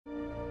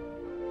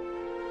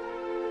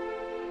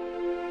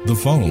The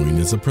following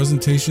is a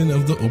presentation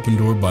of the Open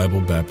Door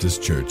Bible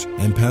Baptist Church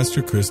and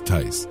Pastor Chris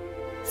Tice.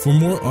 For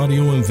more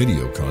audio and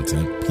video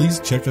content, please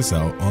check us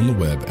out on the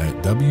web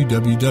at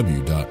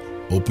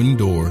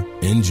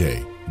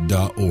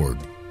www.opendoornj.org.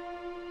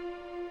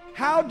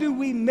 How do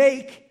we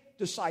make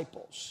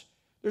disciples?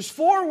 There's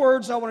 4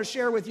 words I want to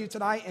share with you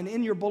tonight, and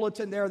in your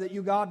bulletin there that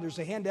you got, there's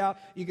a handout.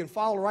 You can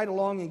follow right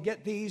along and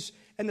get these.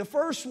 And the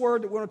first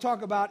word that we're going to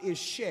talk about is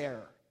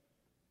share.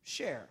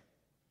 Share.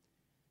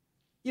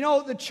 You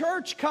know, the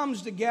church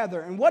comes together,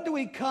 and what do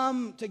we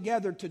come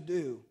together to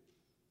do?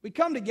 We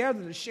come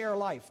together to share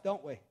life,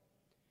 don't we?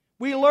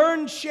 We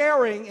learn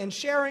sharing and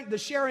the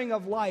sharing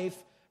of life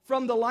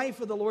from the life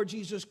of the Lord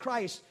Jesus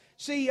Christ.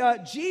 See,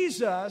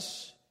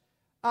 Jesus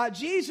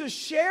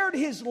shared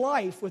his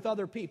life with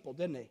other people,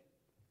 didn't he?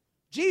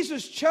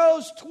 Jesus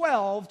chose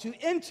 12 to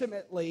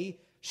intimately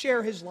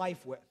share his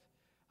life with.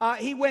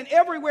 He went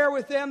everywhere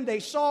with them. They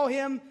saw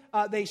him.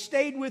 They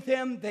stayed with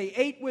him. They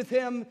ate with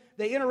him.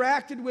 They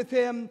interacted with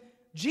him.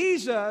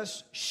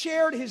 Jesus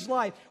shared his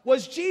life.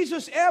 Was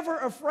Jesus ever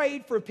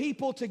afraid for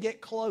people to get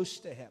close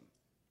to him?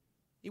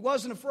 He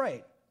wasn't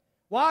afraid.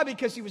 Why?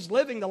 Because he was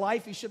living the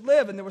life he should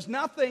live, and there was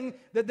nothing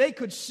that they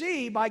could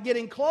see by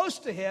getting close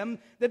to him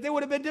that they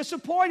would have been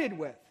disappointed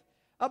with.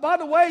 By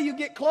the way, you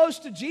get close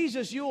to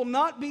Jesus, you will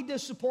not be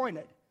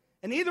disappointed.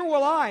 And neither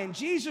will I. And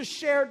Jesus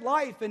shared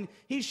life, and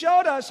he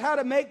showed us how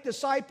to make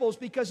disciples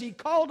because he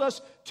called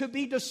us to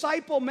be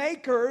disciple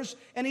makers.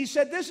 And he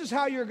said, this is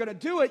how you're going to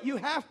do it. You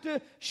have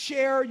to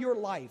share your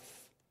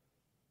life.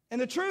 And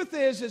the truth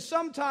is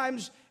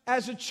sometimes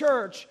as a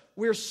church,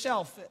 we're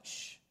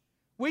selfish.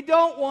 We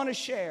don't want to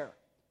share.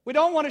 We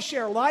don't want to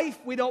share life.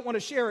 We don't want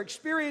to share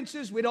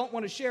experiences. We don't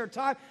want to share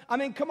time. I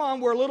mean, come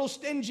on, we're a little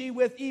stingy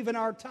with even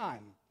our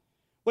time.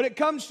 When it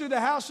comes to the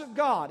house of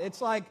God,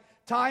 it's like,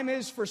 time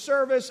is for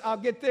service. I'll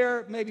get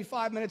there maybe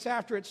 5 minutes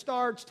after it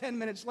starts, 10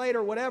 minutes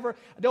later, whatever.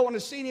 I don't want to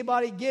see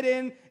anybody. Get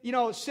in,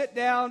 sit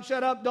down,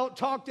 shut up, don't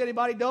talk to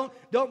anybody, don't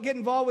get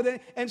involved with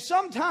it. And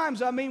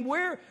sometimes, I mean,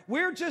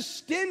 we're just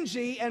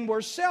stingy and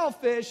we're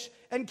selfish.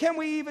 And can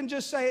we even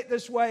just say it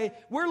this way?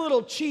 We're a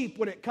little cheap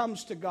when it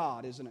comes to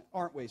God, isn't it?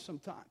 Aren't we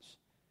sometimes?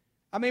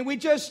 I mean,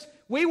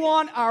 we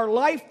want our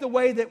life the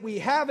way that we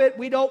have it.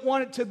 We don't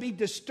want it to be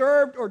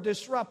disturbed or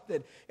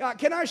disrupted.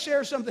 Can I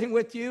share something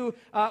with you?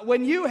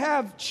 When you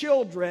have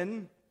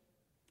children,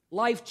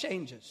 life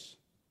changes.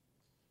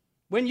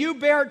 When you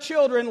bear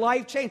children,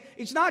 life changes.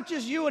 It's not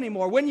just you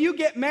anymore. When you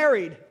get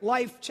married,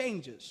 life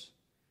changes.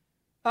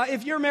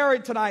 If you're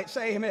married tonight,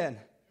 say amen.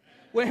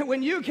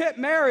 When you get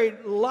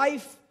married,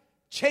 life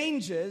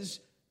changes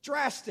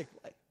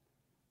drastically.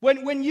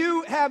 When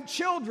you have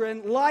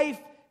children, life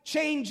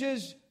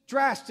changes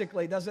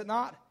drastically, does it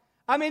not?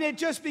 I mean, it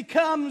just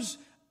becomes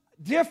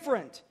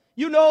different.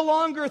 You no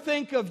longer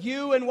think of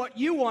you and what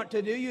you want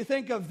to do. You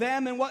think of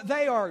them and what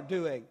they are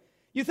doing.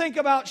 You think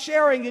about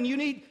sharing, and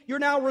you're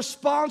now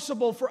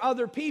responsible for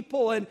other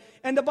people. And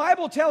the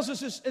Bible tells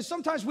us is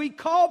sometimes we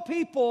call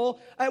people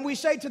and we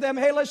say to them,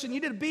 hey, listen, you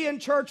need to be in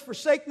church.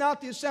 Forsake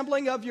not the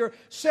assembling of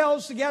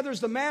yourselves together as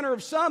the manner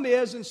of some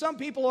is. And some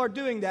people are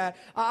doing that.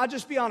 I'll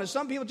just be honest.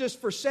 Some people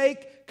just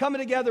forsake coming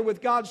together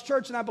with God's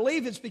church. And I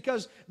believe it's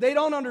because they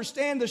don't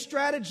understand the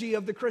strategy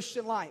of the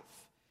Christian life.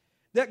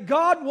 That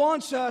God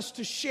wants us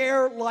to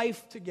share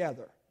life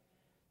together.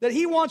 That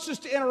he wants us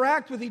to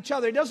interact with each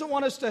other. He doesn't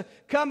want us to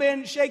come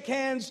in, shake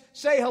hands,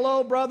 say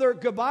hello, brother,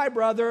 goodbye,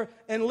 brother,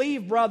 and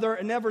leave, brother,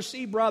 and never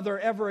see brother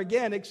ever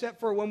again, except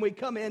for when we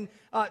come in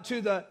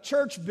to the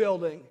church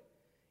building.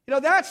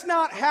 That's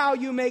not how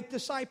you make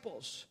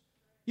disciples.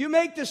 You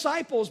make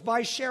disciples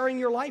by sharing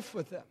your life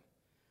with them.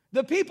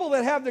 The people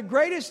that have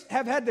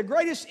had the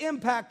greatest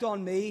impact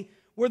on me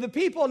were the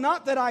people,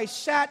 not that I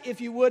sat,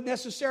 if you would,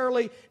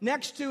 necessarily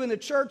next to in the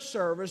church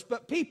service,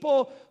 but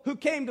people who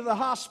came to the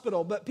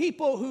hospital, but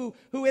people who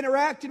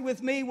interacted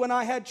with me when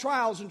I had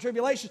trials and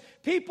tribulations,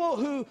 people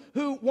who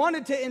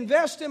wanted to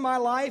invest in my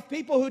life,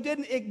 people who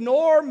didn't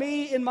ignore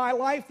me in my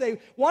life. They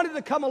wanted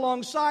to come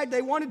alongside.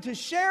 They wanted to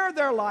share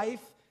their life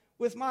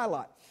with my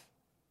life.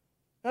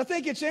 And I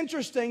think it's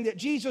interesting that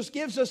Jesus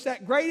gives us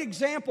that great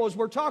example as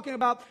we're talking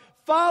about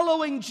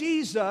following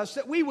Jesus,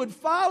 that we would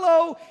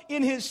follow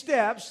in his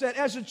steps, that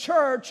as a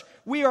church,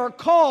 we are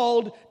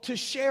called to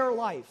share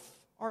life,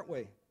 aren't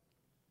we?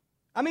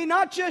 I mean,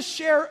 not just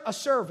share a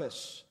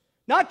service,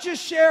 not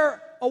just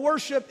share a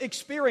worship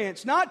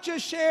experience, not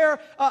just share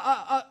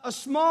a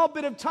small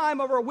bit of time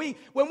over a week.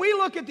 When we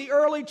look at the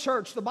early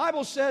church, the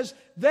Bible says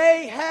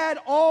they had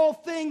all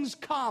things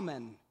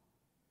common.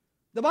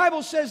 The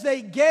Bible says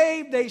they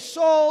gave, they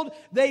sold,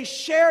 they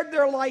shared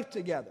their life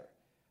together.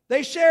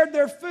 They shared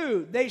their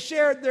food. They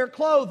shared their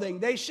clothing.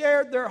 They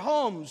shared their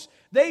homes.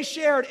 They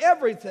shared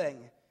everything.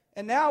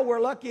 And now we're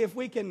lucky if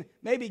we can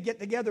maybe get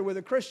together with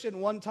a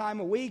Christian one time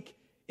a week,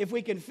 if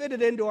we can fit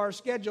it into our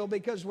schedule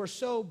because we're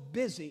so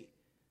busy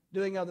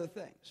doing other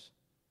things.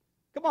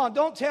 Come on,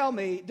 don't tell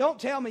me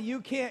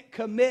you can't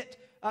commit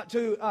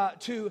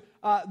to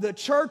the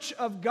church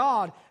of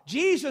God.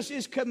 Jesus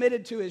is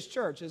committed to his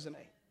church, isn't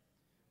he?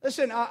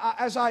 Listen,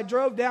 as I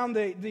drove down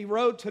the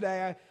road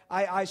today,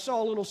 I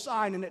saw a little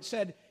sign, and it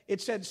said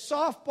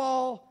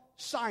softball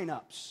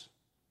sign-ups.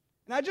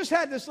 And I just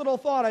had this little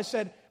thought. I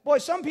said, boy,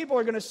 some people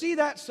are going to see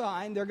that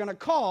sign, they're going to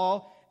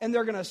call, and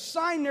they're going to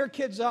sign their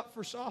kids up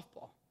for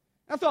softball.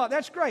 I thought,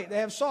 that's great. They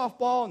have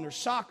softball, and there's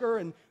soccer,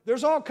 and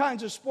there's all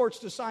kinds of sports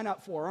to sign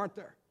up for, aren't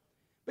there?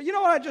 But you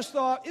know what I just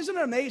thought? Isn't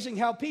it amazing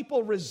how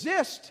people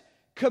resist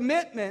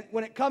commitment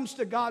when it comes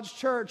to God's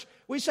church?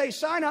 We say,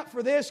 sign up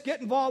for this,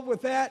 get involved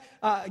with that,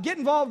 get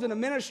involved in a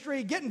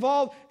ministry, get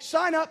involved,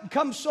 sign up and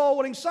come soul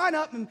winning, sign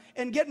up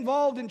and get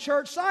involved in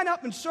church, sign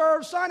up and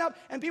serve, sign up.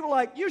 And people are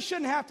like, you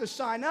shouldn't have to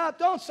sign up,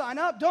 don't sign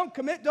up, don't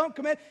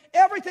commit.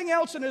 Everything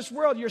else in this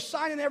world, you're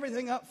signing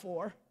everything up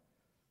for.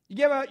 You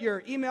give out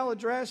your email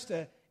address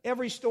to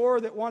every store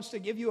that wants to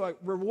give you a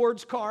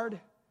rewards card.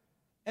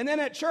 And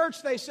then at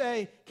church they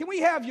say, can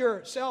we have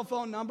your cell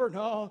phone number?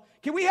 No.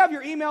 Can we have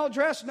your email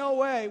address? No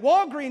way.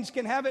 Walgreens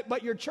can have it,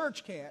 but your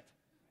church can't.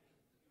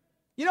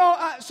 You know,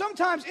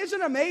 sometimes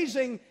isn't it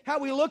amazing how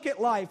we look at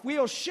life?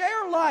 We'll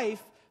share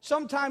life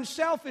sometimes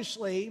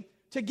selfishly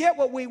to get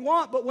what we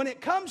want, but when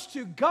it comes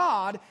to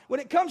God, when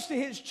it comes to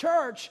His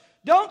church,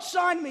 don't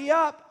sign me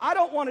up. I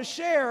don't want to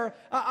share.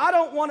 I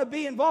don't want to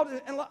be involved.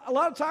 And a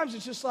lot of times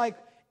it's just like,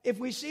 if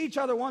we see each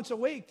other once a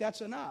week, that's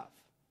enough.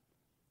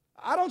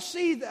 I don't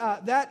see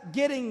that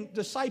getting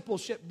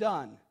discipleship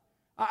done.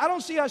 I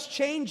don't see us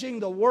changing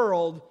the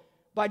world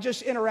by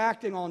just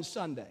interacting on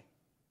Sunday.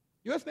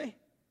 You with me?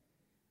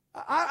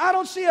 I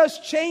don't see us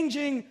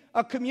changing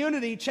a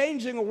community,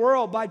 changing a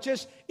world by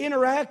just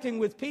interacting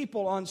with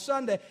people on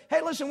Sunday.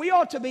 Hey, listen, we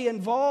ought to be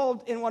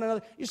involved in one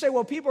another. You say,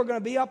 well, people are going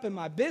to be up in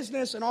my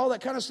business and all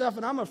that kind of stuff,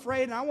 and I'm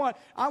afraid, and I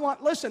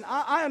want, listen,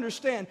 I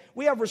understand.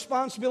 We have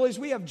responsibilities,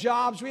 we have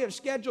jobs, we have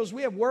schedules,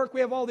 we have work,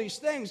 we have all these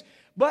things,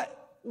 but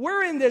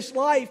we're in this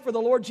life for the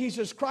Lord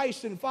Jesus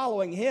Christ and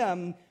following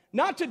Him,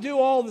 not to do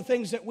all the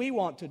things that we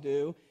want to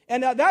do.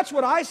 And that's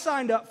what I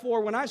signed up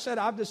for when I said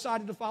I've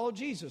decided to follow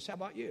Jesus. How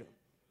about you?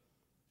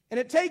 And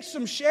it takes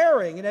some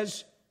sharing. And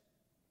as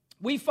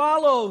we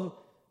follow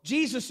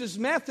Jesus'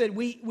 method,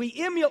 we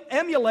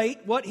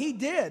emulate what He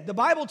did. The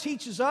Bible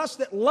teaches us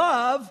that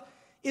love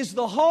is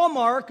the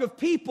hallmark of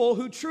people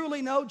who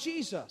truly know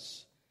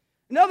Jesus.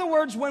 In other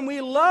words, when we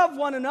love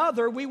one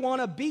another, we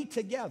want to be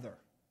together.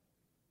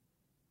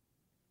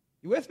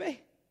 You with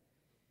me?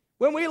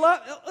 When we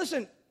love,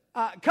 listen,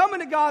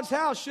 coming to God's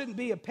house shouldn't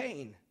be a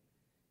pain.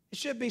 It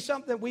should be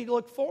something we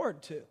look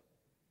forward to.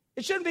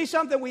 It shouldn't be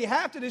something we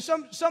have to do,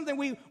 something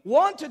we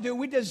want to do,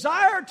 we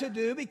desire to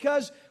do,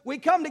 because we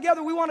come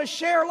together, we want to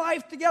share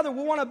life together,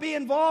 we want to be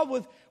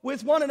involved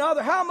with one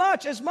another. How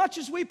much? As much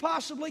as we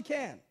possibly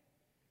can.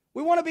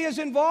 We want to be as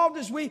involved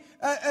as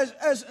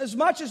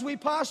much as we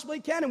possibly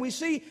can. And we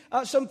see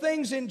some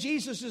things in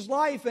Jesus'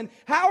 life. And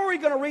how are we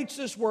going to reach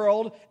this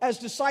world as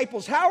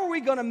disciples? How are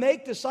we going to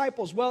make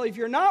disciples? Well, if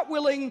you're not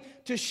willing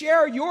to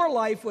share your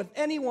life with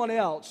anyone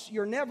else,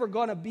 you're never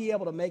going to be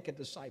able to make a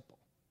disciple.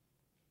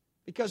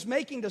 Because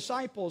making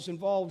disciples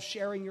involves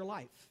sharing your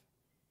life.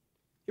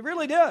 It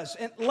really does.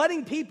 And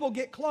letting people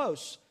get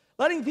close.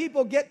 Letting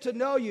people get to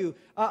know you.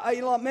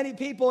 Many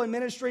people in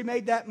ministry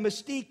made that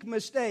mystique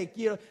mistake.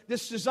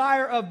 This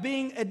desire of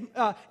being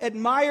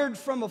admired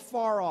from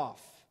afar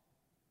off.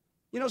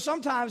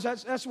 Sometimes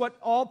that's what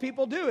all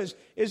people do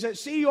is that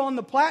see you on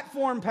the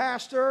platform,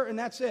 pastor, and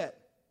that's it.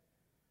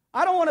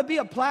 I don't want to be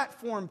a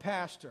platform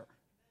pastor.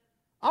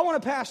 I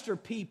want to pastor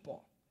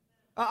people.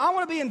 I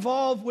want to be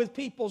involved with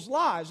people's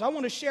lives. I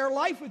want to share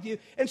life with you.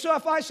 And so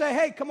if I say,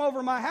 hey, come over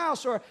to my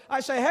house, or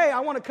I say, hey, I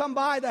want to come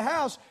by the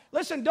house,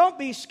 listen, don't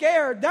be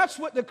scared. That's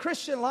what the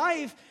Christian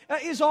life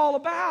is all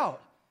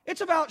about.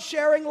 It's about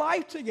sharing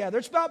life together.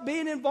 It's about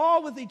being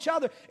involved with each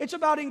other. It's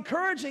about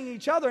encouraging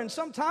each other. And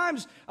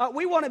sometimes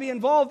we want to be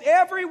involved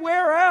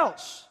everywhere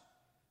else,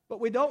 but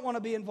we don't want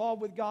to be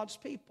involved with God's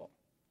people.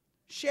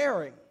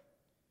 Sharing.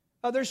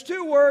 There's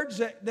two words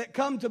that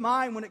come to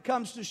mind when it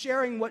comes to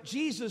sharing what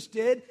Jesus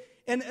did.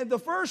 And the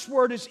first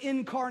word is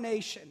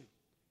incarnation.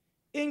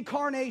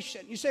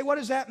 Incarnation. You say, what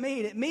does that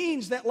mean? It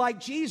means that like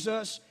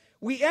Jesus,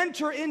 we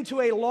enter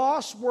into a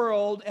lost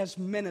world as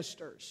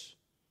ministers.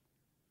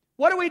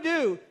 What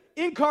do?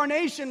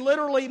 Incarnation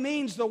literally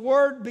means the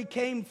Word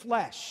became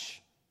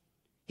flesh.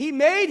 He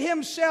made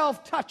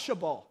Himself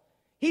touchable.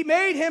 He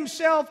made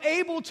Himself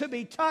able to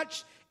be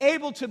touched,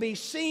 able to be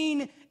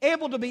seen,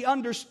 able to be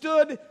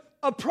understood,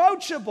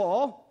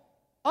 approachable,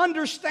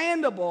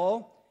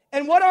 understandable.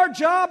 And what our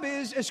job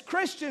is as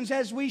Christians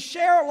as we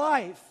share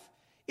life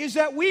is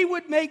that we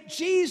would make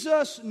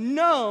Jesus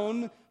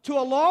known to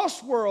a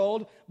lost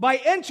world by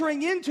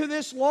entering into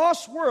this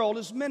lost world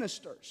as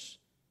ministers.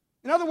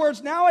 In other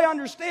words, now I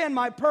understand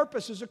my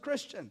purpose as a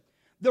Christian.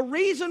 The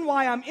reason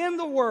why I'm in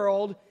the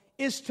world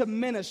is to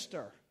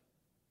minister.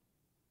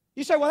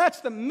 You say, well,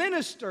 that's the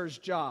minister's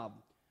job.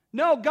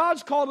 No,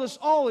 God's called us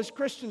all as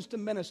Christians to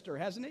minister,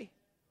 hasn't He?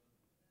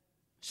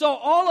 So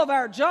all of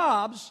our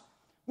jobs,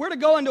 we're to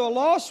go into a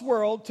lost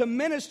world to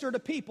minister to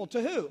people.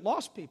 To who?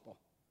 Lost people.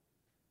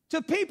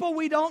 To people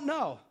we don't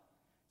know.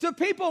 To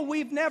people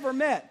we've never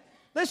met.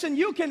 Listen,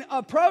 you can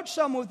approach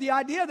someone with the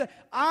idea that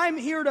I'm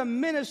here to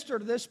minister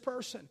to this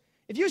person.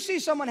 If you see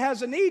someone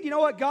has a need, you know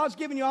what God's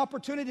given you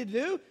opportunity to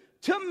do?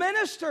 To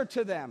minister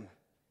to them.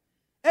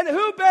 And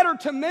who better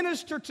to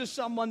minister to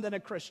someone than a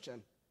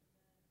Christian?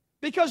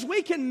 Because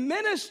we can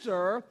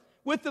minister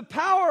with the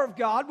power of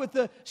God, with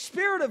the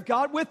Spirit of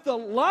God, with the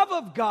love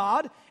of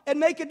God, and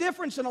make a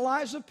difference in the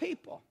lives of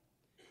people.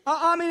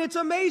 I mean, it's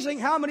amazing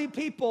how many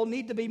people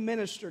need to be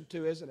ministered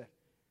to, isn't it?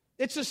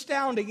 It's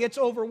astounding. It's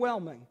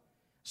overwhelming.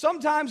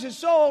 Sometimes it's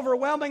so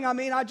overwhelming,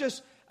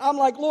 I'm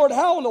like, Lord,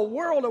 how in the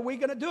world are we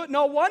going to do it?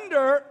 No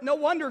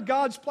wonder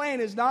God's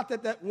plan is not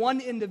that one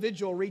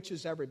individual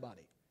reaches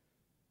everybody.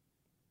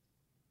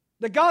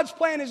 That God's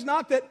plan is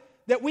not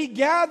that we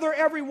gather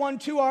everyone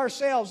to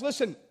ourselves.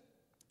 Listen,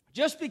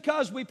 just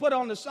because we put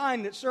on the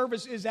sign that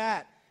service is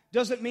at,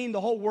 doesn't mean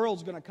the whole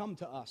world's going to come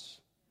to us.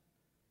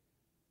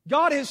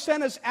 God has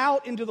sent us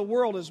out into the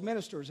world as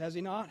ministers, has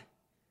He not?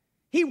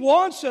 He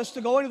wants us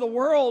to go into the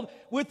world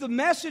with the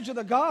message of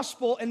the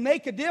gospel and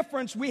make a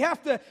difference. We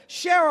have to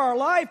share our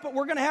life, but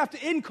we're going to have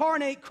to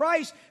incarnate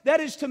Christ. That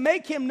is to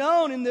make Him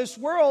known in this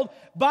world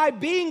by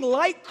being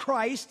like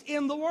Christ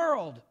in the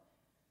world.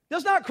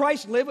 Does not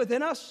Christ live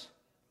within us?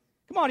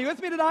 Come on, are you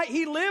with me tonight?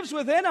 He lives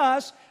within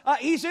us.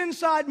 He's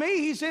inside me.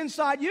 He's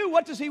inside you.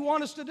 What does He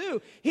want us to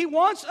do? He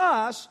wants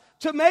us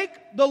to make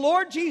the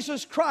Lord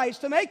Jesus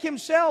Christ, to make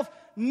Himself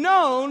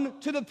known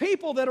to the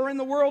people that are in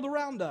the world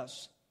around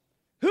us.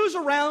 Who's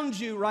around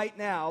you right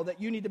now that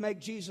you need to make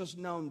Jesus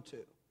known to?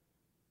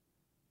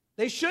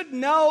 They should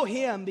know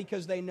Him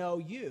because they know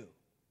you.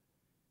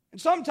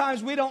 And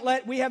sometimes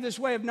we have this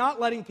way of not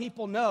letting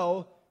people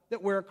know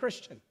that we're a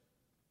Christian.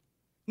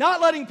 Not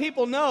letting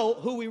people know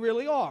who we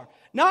really are.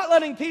 Not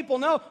letting people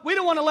know. We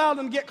don't want to allow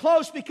them to get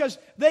close because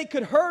they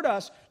could hurt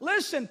us.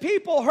 Listen,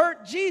 people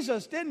hurt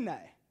Jesus, didn't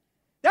they?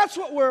 That's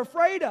what we're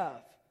afraid of.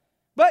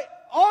 But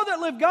all that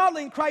live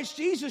godly in Christ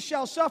Jesus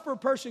shall suffer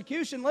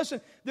persecution. Listen,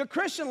 the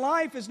Christian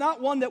life is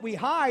not one that we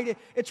hide.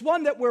 It's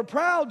one that we're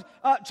proud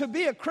to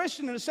be a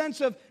Christian in a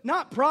sense of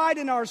not pride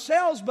in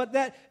ourselves, but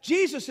that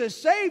Jesus has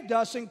saved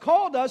us and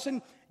called us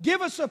and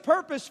give us a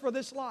purpose for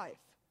this life.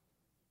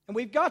 And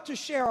we've got to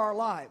share our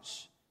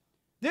lives.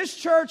 This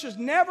church is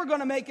never going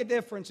to make a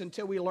difference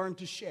until we learn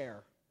to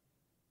share.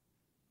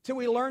 Till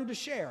we learn to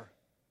share.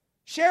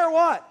 Share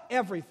what?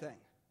 Everything.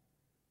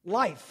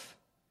 Life.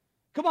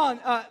 Come on,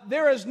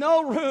 there is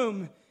no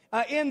room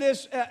in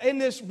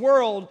this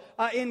world,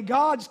 in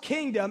God's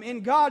kingdom,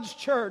 in God's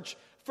church,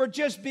 for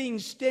just being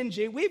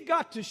stingy. We've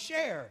got to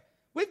share.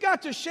 We've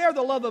got to share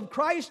the love of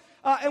Christ.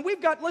 And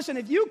listen,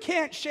 if you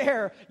can't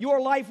share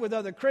your life with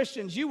other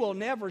Christians, you will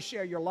never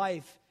share your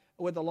life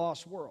with the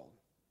lost world.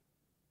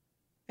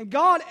 And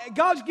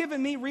God's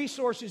given me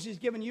resources. He's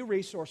given you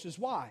resources.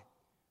 Why?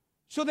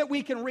 So that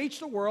we can reach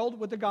the world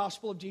with the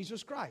gospel of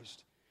Jesus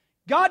Christ.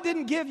 God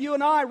didn't give you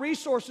and I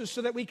resources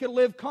so that we could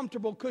live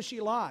comfortable,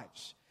 cushy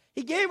lives.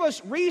 He gave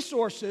us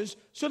resources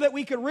so that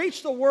we could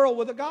reach the world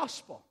with the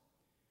gospel.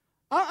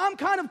 I'm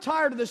kind of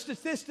tired of the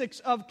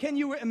statistics of, can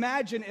you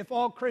imagine if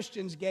all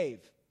Christians gave?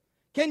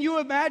 Can you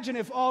imagine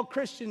if all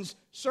Christians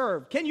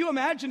served? Can you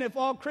imagine if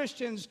all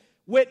Christians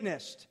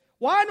witnessed?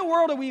 Why in the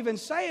world are we even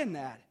saying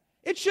that?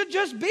 It should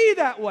just be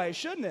that way,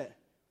 shouldn't it?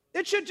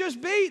 It should just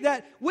be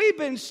that we've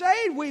been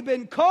saved, we've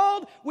been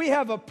called, we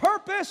have a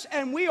purpose,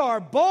 and we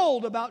are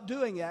bold about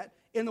doing that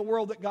in the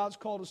world that God's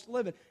called us to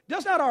live in.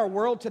 Does not our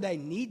world today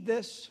need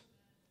this?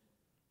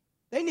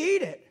 They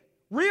need it.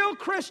 Real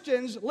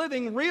Christians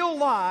living real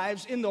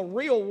lives in the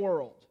real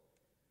world.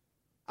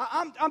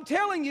 I'm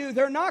telling you,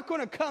 they're not going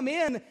to come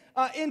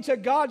into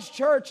God's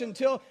church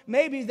until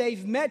maybe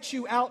they've met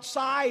you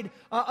outside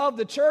of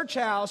the church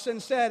house and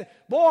said,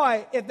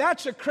 boy, if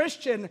that's a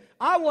Christian,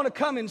 I want to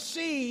come and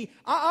see.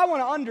 I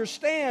want to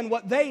understand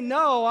what they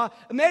know.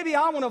 Maybe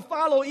I want to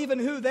follow even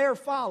who they're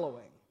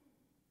following.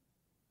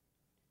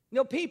 You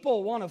know,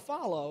 people want to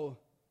follow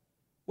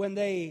when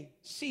they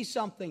see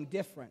something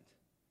different.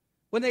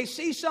 When they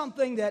see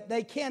something that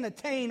they can't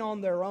attain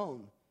on their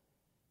own.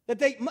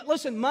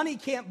 Listen, money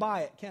can't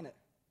buy it, can it?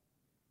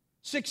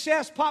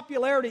 Success,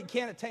 popularity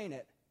can't attain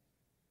it.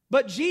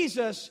 But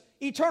Jesus,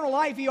 eternal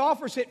life, He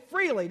offers it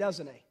freely,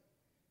 doesn't He?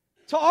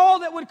 To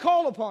all that would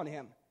call upon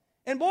Him.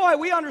 And boy,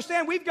 we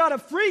understand we've got a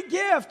free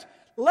gift.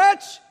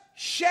 Let's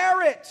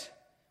share it.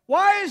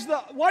 What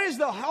is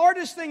the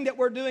hardest thing that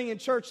we're doing in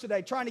church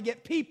today? Trying to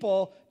get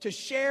people to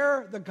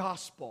share the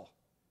gospel.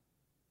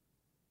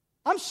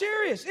 I'm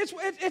serious.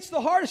 It's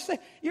the hardest thing.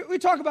 We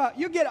talk about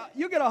you get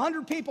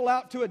 100 people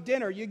out to a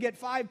dinner. You get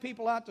 5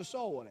 people out to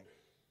soul winning.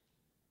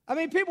 I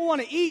mean, people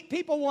want to eat.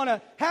 People want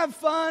to have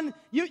fun.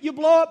 You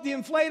blow up the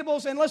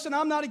inflatables. And listen,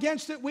 I'm not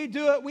against it. We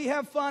do it. We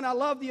have fun. I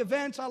love the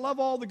events. I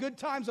love all the good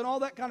times and all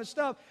that kind of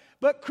stuff.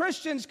 But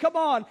Christians, come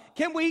on.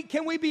 Can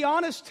we be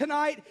honest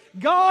tonight?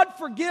 God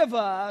forgive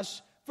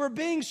us for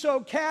being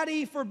so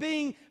catty, for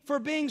being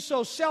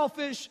so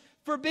selfish,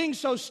 for being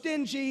so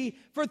stingy,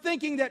 for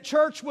thinking that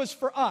church was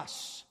for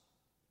us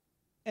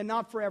and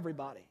not for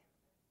everybody.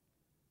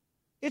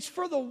 It's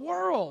for the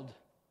world.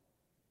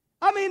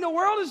 I mean, the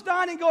world is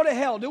dying and go to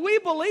hell. Do we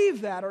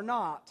believe that or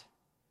not?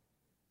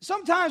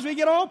 Sometimes we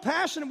get all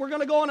passionate. We're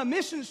going to go on a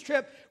missions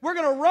trip. We're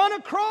going to run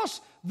across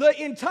the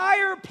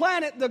entire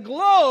planet, the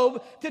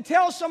globe, to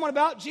tell someone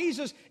about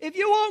Jesus. If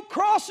you won't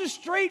cross the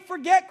street,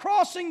 forget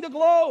crossing the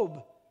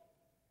globe.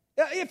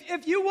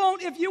 If you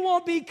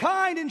won't be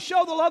kind and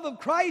show the love of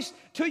Christ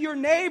to your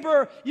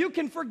neighbor, you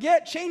can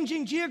forget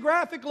changing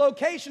geographic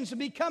locations and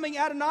becoming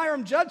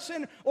Adoniram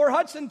Judson or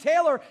Hudson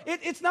Taylor.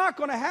 It's not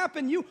going to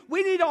happen.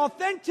 We need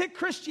authentic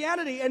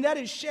Christianity, and that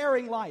is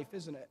sharing life,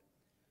 isn't it?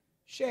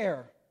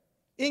 Share.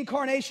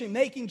 Incarnation,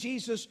 making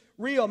Jesus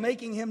real,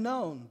 making Him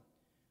known.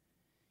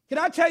 Can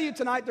I tell you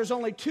tonight, there's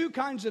only two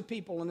kinds of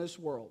people in this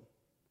world.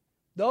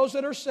 Those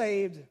that are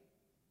saved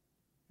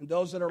and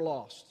those that are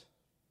lost.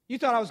 You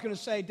thought I was going to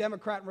say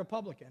Democrat and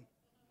Republican.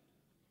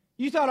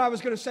 You thought I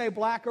was going to say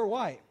black or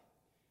white.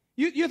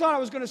 You thought I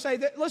was going to say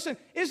that. Listen,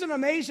 isn't it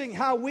amazing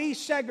how we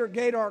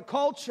segregate our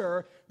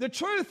culture? The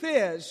truth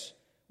is,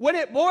 when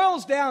it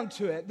boils down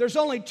to it, there's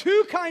only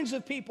two kinds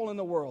of people in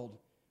the world.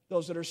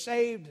 Those that are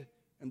saved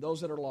and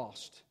those that are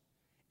lost.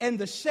 And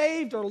the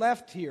saved are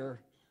left here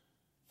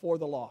for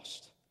the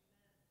lost.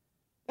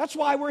 That's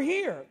why we're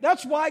here.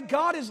 That's why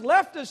God has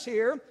left us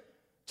here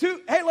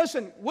to, hey,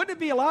 listen, wouldn't it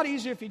be a lot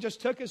easier if He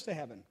just took us to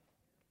heaven?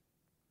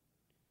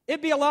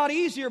 It'd be a lot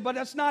easier, but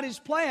that's not His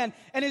plan.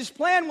 And His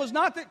plan was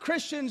not that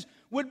Christians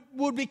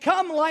would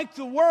become like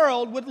the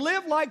world, would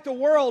live like the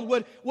world,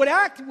 would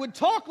act, would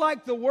talk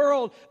like the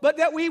world, but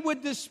that we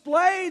would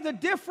display the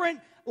different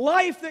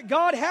life that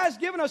God has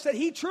given us, that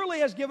He truly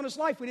has given us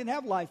life. We didn't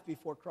have life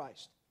before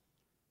Christ.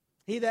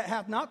 He that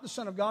hath not the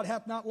Son of God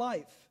hath not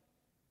life.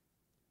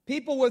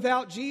 People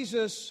without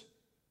Jesus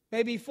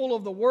may be full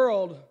of the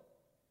world,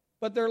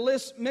 but they're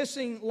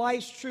missing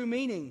life's true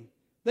meaning.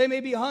 They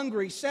may be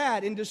hungry,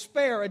 sad, in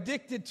despair,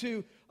 addicted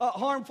to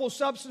harmful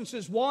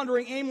substances,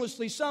 wandering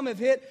aimlessly. Some have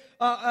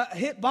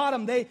hit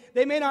bottom. They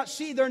may not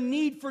see their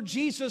need for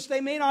Jesus.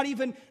 They may not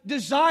even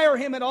desire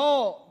Him at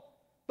all.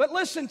 But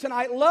listen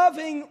tonight,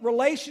 loving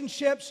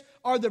relationships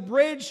are the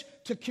bridge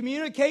to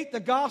communicate the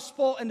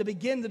gospel and to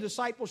begin the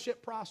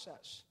discipleship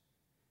process.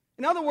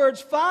 In other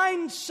words,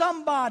 find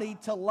somebody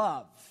to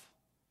love,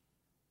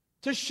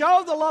 to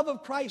show the love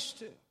of Christ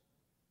to.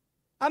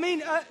 I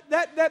mean,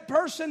 that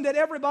person that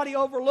everybody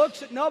overlooks,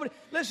 that nobody...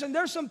 Listen,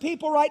 there's some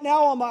people right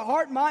now on my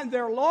heart and mind,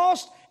 they're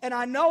lost, and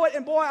I know it,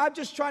 and boy, I'm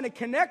just trying to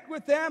connect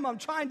with them. I'm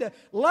trying to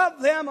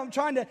love them. I'm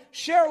trying to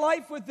share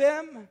life with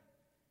them.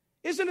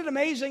 Isn't it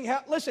amazing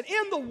how... Listen,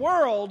 in the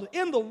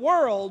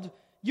world,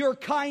 you're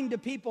kind to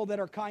people that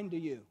are kind to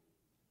you.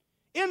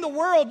 In the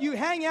world, you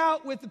hang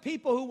out with the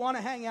people who want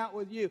to hang out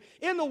with you.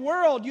 In the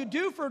world, you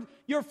do for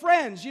your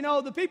friends. You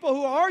know, the people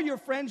who are your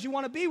friends, you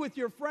want to be with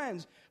your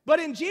friends. But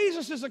in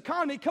Jesus'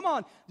 economy, come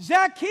on,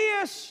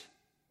 Zacchaeus,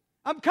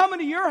 I'm coming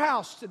to your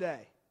house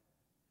today.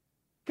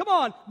 Come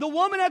on, the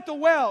woman at the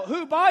well,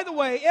 who, by the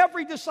way,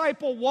 every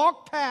disciple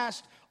walked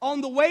past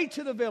on the way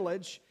to the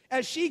village.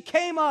 As she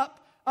came up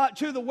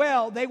to the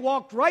well, they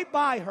walked right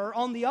by her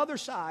on the other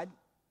side.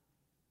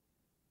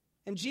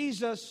 And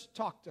Jesus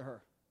talked to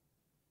her.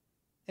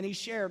 And He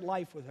shared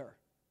life with her.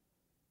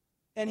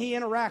 And He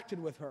interacted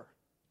with her.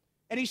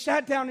 And He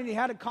sat down and He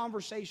had a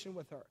conversation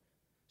with her.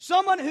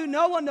 Someone who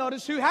no one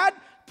noticed, who had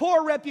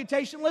poor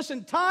reputation.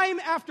 Listen, time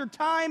after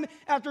time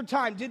after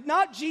time, did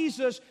not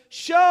Jesus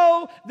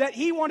show that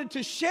He wanted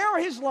to share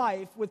His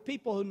life with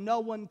people who no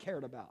one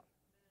cared about?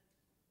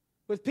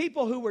 With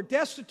people who were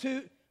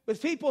destitute,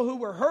 with people who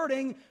were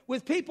hurting,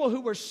 with people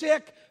who were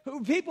sick,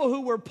 people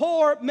who were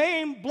poor,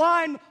 maimed,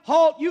 blind,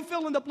 halt, you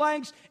fill in the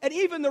blanks, and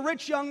even the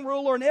rich young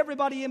ruler and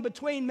everybody in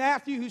between,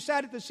 Matthew, who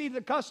sat at the seat of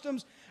the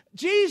customs.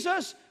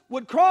 Jesus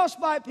would cross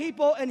by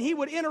people and He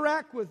would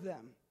interact with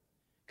them.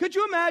 Could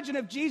you imagine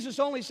if Jesus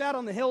only sat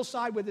on the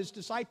hillside with His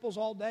disciples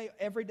all day,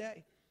 every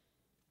day?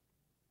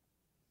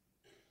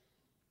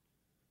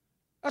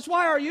 That's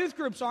why our youth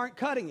groups aren't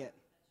cutting it.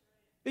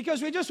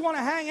 Because we just want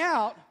to hang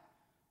out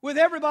with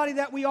everybody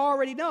that we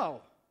already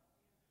know.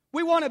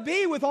 We want to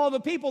be with all the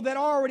people that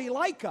already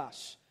like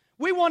us.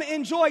 We want to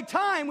enjoy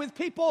time with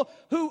people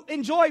who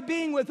enjoy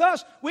being with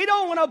us. We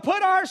don't want to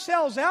put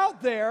ourselves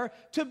out there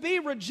to be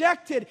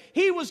rejected.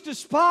 He was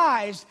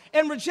despised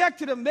and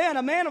rejected of men,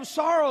 a man of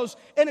sorrows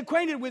and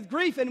acquainted with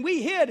grief. And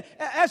we hid,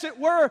 as it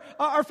were,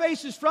 our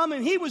faces from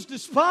Him. He was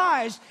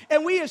despised,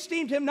 and we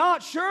esteemed Him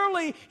not.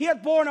 Surely He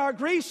hath borne our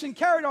griefs and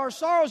carried our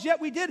sorrows, yet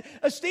we did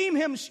esteem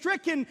Him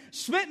stricken,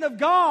 smitten of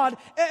God,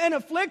 and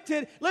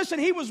afflicted. Listen,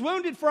 He was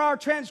wounded for our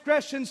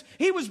transgressions.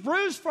 He was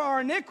bruised for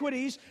our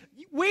iniquities.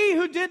 We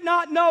who did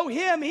not know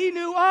Him, He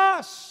knew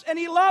us, and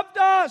He loved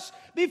us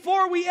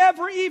before we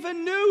ever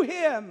even knew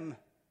Him.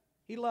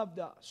 He loved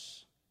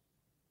us.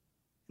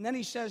 And then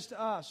He says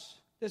to us,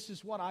 this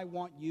is what I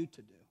want you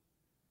to do.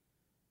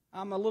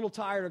 I'm a little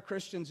tired of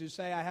Christians who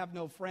say, I have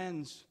no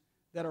friends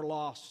that are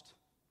lost.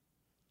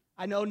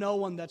 I know no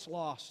one that's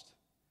lost.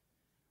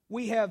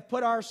 We have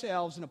put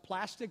ourselves in a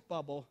plastic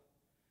bubble.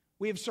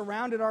 We have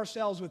surrounded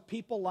ourselves with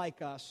people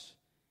like us,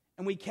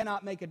 and we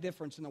cannot make a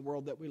difference in the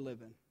world that we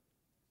live in.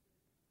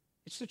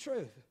 It's the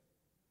truth.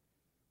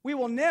 We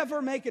will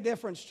never make a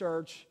difference,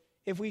 church,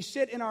 if we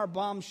sit in our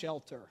bomb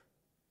shelter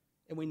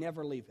and we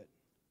never leave it.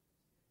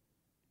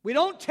 We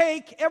don't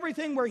take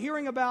everything we're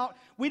hearing about.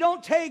 We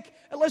don't take,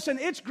 listen,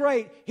 it's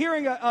great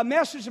hearing a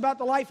message about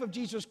the life of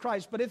Jesus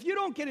Christ, but if you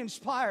don't get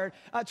inspired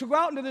to go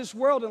out into this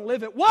world and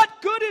live it, what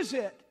good is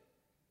it?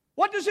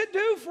 What does it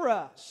do for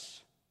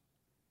us?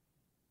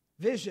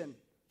 Vision.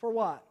 For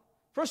what?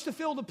 For us to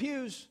fill the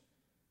pews,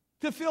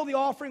 to fill the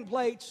offering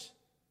plates,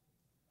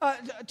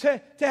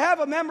 to have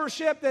a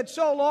membership that's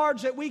so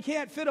large that we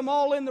can't fit them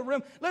all in the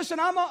room. Listen,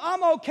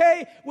 I'm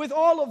okay with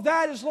all of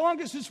that as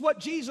long as it's what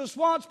Jesus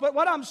wants. But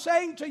what I'm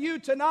saying to you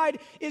tonight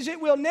is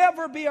it will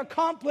never be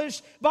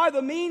accomplished by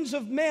the means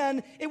of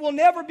men. It will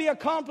never be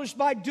accomplished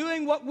by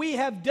doing what we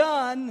have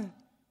done,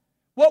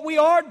 what we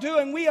are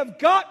doing. We have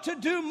got to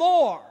do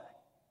more.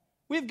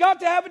 We've got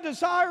to have a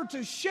desire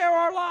to share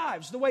our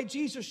lives the way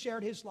Jesus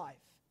shared his life.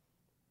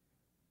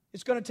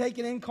 It's going to take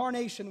an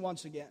incarnation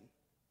once again.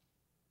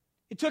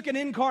 It took an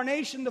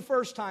incarnation the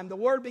first time. The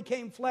Word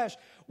became flesh.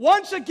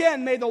 Once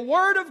again, may the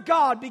Word of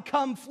God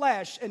become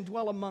flesh and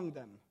dwell among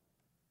them.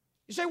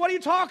 You say, what are you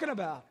talking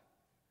about?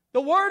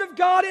 The Word of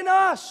God in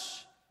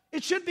us.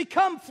 It should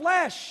become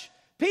flesh.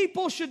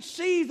 People should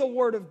see the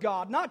Word of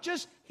God, not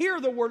just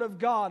hear the Word of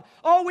God.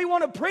 Oh, we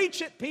want to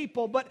preach at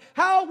people, but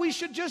how we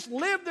should just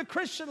live the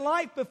Christian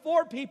life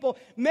before people.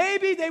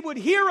 Maybe they would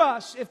hear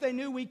us if they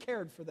knew we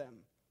cared for them.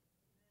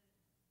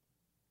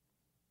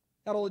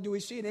 Not only do we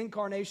see an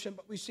incarnation,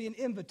 but we see an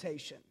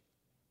invitation.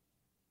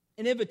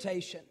 An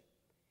invitation.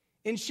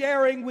 In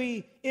sharing,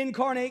 we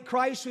incarnate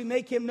Christ, we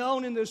make him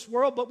known in this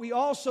world, but we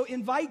also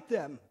invite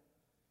them.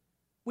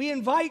 We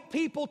invite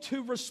people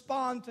to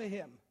respond to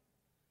him.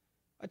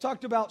 I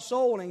talked about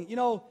soul winning. You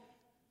know,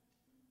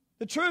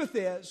 the truth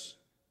is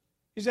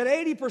that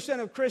 80%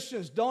 of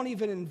Christians don't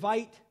even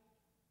invite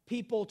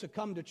people to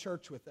come to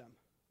church with them.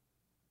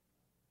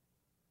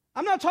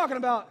 I'm not talking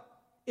about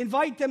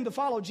invite them to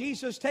follow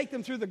Jesus, take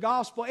them through the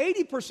gospel.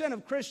 80%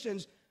 of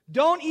Christians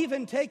don't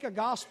even take a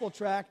gospel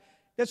tract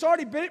that's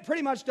already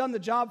pretty much done the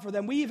job for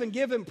them. We even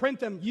give them, print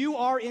them, you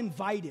are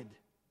invited.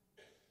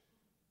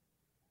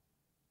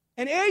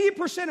 And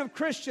 80% of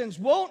Christians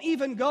won't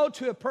even go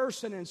to a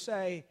person and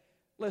say,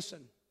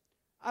 listen,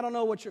 I don't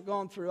know what you're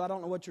going through. I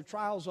don't know what your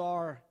trials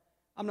are.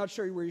 I'm not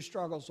sure where your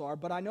struggles are,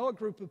 but I know a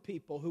group of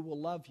people who will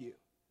love you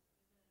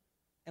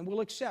and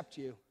will accept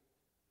you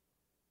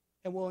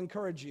and will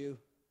encourage you.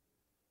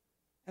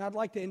 And I'd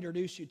like to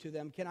introduce you to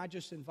them. Can I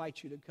just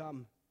invite you to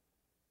come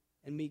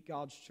and meet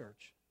God's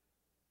church?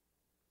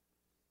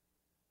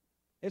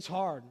 It's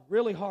hard,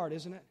 really hard,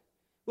 isn't it?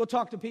 We'll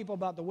talk to people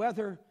about the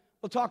weather.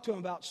 We'll talk to them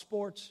about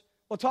sports.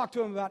 We'll talk to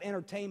them about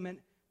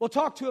entertainment. We'll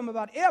talk to them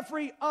about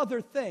every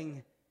other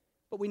thing.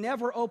 But we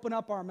never open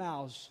up our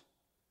mouths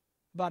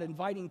about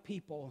inviting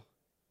people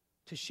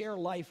to share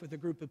life with a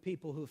group of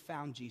people who have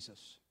found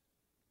Jesus.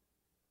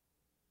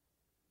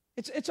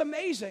 It's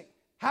amazing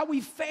how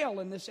we fail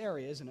in this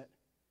area, isn't it?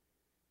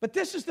 But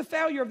this is the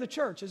failure of the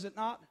church, is it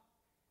not?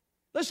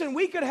 Listen,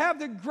 we could have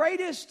the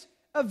greatest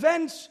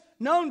events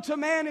known to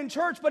man in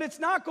church, but it's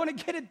not going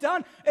to get it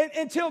done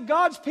until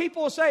God's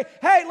people say,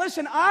 hey,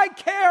 listen, I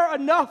care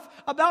enough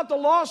about the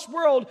lost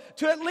world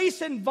to at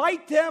least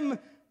invite them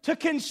to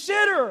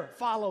consider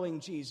following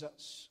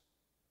Jesus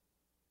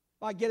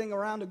by getting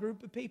around a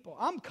group of people.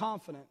 I'm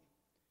confident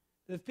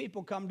that if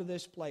people come to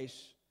this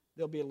place,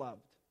 they'll be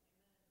loved.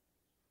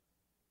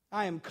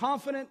 I am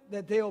confident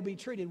that they'll be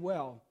treated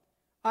well.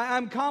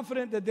 I'm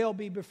confident that they'll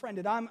be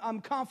befriended.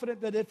 I'm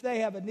confident that if they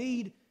have a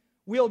need,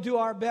 we'll do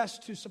our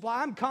best to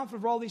supply. I'm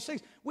confident for all these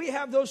things. We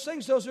have those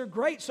things. Those are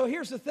great. So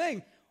here's the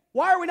thing.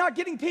 Why are we not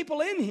getting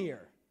people in here?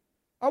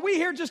 Are we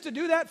here just to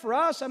do that for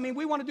us? I mean,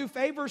 we want to do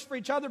favors for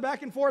each other,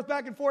 back and forth,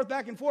 back and forth,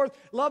 back and forth,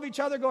 love each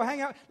other, go hang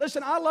out.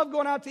 Listen, I love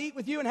going out to eat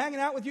with you and hanging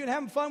out with you and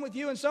having fun with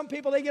you. And some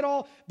people, they get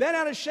all bent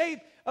out of shape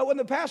when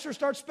the pastor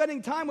starts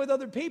spending time with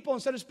other people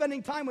instead of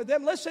spending time with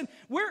them. Listen,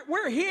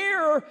 we're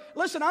here.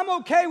 Listen, I'm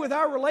okay with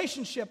our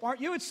relationship,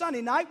 aren't you? It's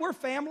Sunday night. We're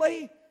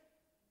family.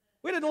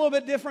 We did a little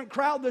bit different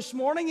crowd this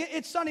morning.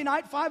 It's Sunday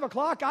night, 5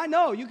 o'clock. I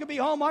know. You could be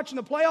home watching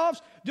the playoffs,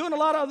 doing a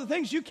lot of other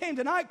things. You came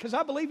tonight because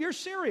I believe you're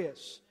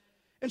serious.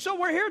 And so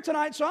we're here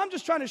tonight, so I'm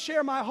just trying to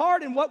share my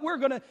heart and what we're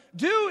going to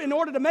do in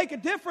order to make a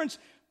difference.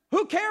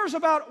 Who cares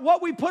about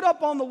what we put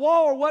up on the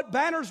wall or what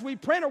banners we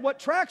print or what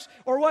tracts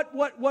or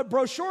what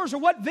brochures or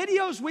what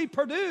videos we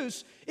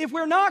produce if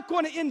we're not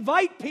going to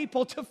invite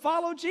people to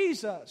follow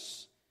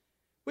Jesus?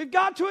 We've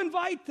got to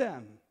invite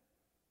them.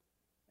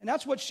 And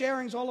that's what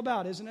sharing's all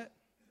about, isn't it?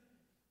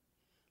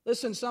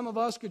 Listen, some of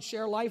us could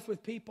share life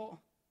with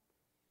people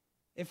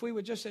if we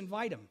would just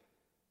invite them.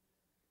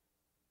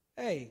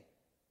 Hey,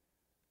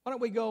 why don't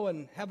we go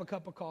and have a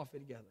cup of coffee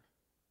together?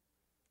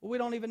 Well, we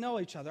don't even know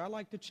each other. I'd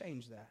like to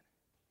change that.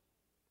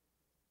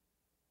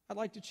 I'd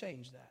like to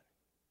change that.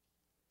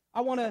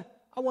 I want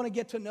to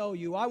get to know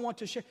you. I want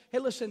to share. Hey,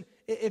 listen,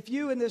 if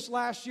you in this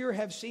last year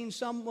have seen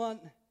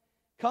someone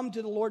come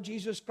to the Lord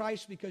Jesus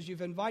Christ because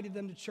you've invited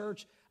them to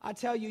church, I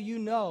tell you, you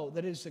know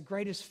that it's the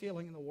greatest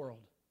feeling in the world.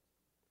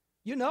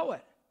 You know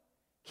it.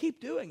 Keep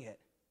doing it.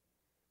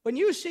 When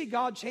you see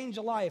God change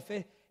a life,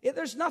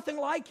 there's nothing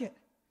like it.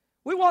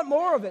 We want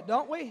more of it,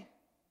 don't we?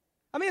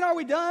 I mean, are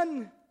we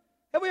done?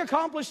 Have we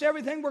accomplished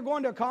everything we're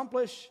going to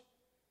accomplish?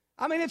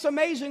 I mean, it's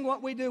amazing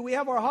what we do. We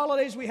have our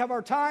holidays, we have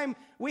our time,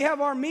 we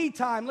have our me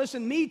time.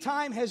 Listen, me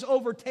time has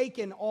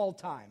overtaken all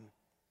time.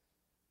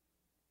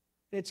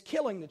 It's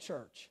killing the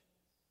church.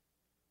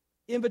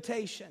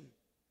 Invitation.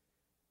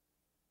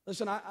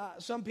 Listen,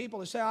 some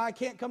people say, I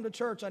can't come to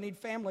church, I need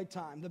family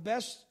time. The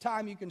best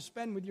time you can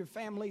spend with your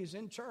family is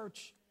in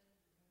church.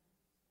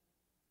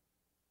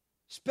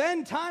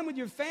 Spend time with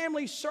your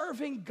family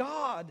serving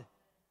God.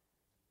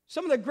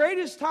 Some of the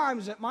greatest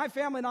times that my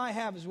family and I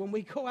have is when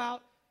we go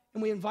out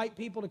and we invite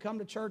people to come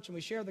to church and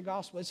we share the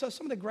gospel. It's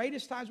some of the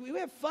greatest times. We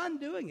have fun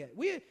doing it.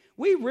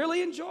 We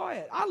really enjoy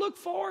it. I look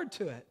forward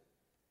to it.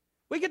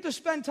 We get to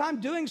spend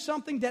time doing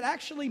something that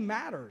actually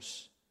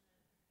matters.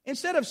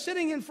 Instead of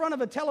sitting in front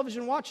of a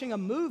television watching a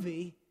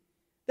movie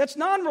that's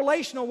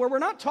non-relational, where we're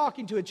not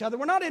talking to each other,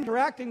 we're not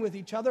interacting with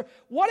each other,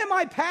 what am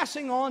I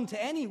passing on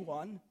to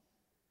anyone?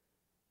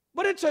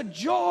 But it's a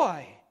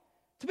joy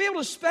to be able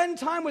to spend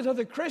time with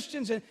other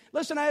Christians. And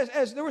listen,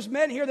 as there was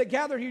men here that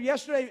gathered here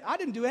yesterday, I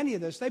didn't do any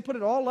of this. They put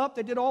it all up.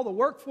 They did all the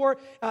work for it,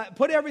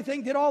 put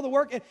everything, did all the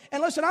work.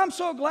 And listen, I'm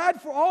so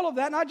glad for all of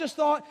that. And I just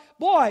thought,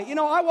 boy,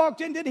 I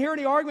walked in, didn't hear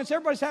any arguments.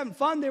 Everybody's having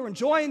fun. They were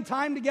enjoying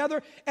time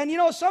together. And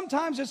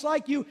sometimes it's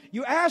like you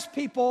ask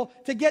people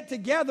to get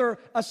together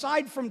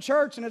aside from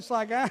church, and it's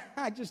like,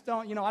 I just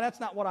don't, that's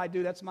not what I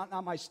do. That's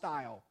not my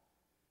style.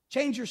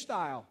 Change your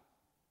style.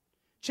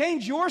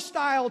 Change your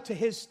style to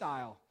his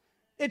style.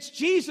 It's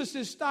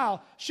Jesus'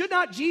 style. Should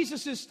not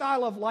Jesus'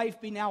 style of life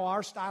be now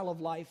our style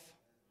of life?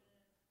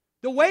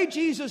 The way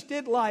Jesus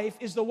did life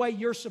is the way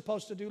you're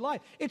supposed to do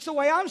life. It's the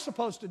way I'm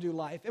supposed to do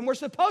life. And we're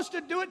supposed to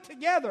do it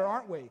together,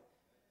 aren't we?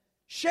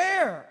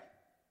 Share.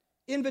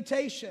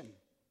 Invitation.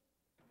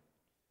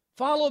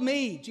 Follow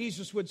me,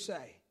 Jesus would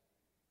say.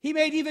 He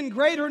made even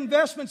greater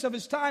investments of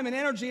his time and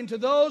energy into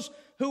those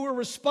who were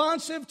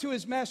responsive to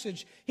his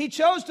message. He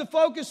chose to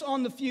focus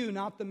on the few,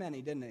 not the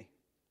many, didn't he?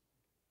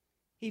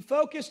 He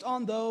focused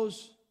on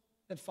those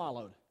that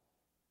followed.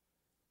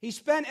 He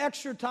spent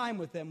extra time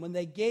with them when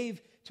they gave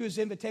to his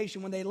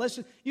invitation, when they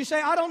listened. You say,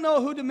 I don't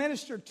know who to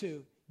minister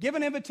to. Give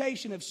an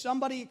invitation. If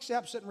somebody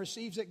accepts it and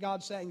receives it,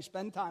 God's saying,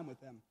 spend time with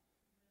them.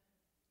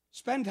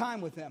 Spend time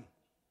with them.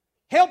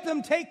 Help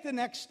them take the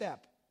next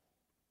step.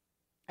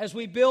 As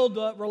we build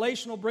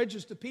relational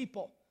bridges to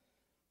people,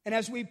 and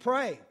as we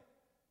pray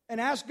and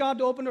ask God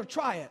to open or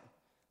try it,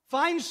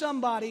 find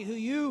somebody who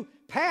you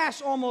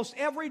pass almost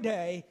every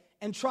day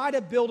and try to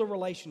build a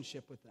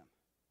relationship with them.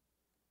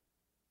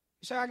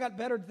 You say, I got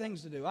better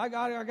things to do. I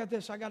got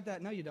this, I got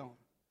that. No, you don't.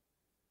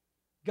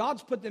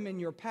 God's put them in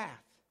your path.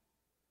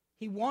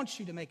 He wants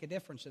you to make a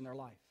difference in their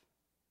life.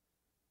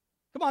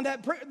 Come on,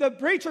 the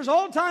preachers,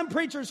 old-time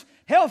preachers,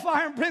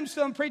 hellfire and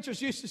brimstone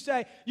preachers used to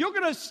say, you're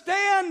going to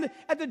stand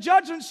at the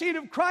judgment seat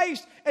of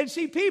Christ and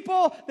see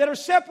people that are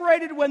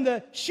separated when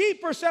the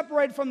sheep are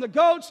separated from the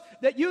goats,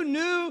 that you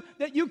knew,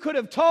 that you could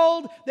have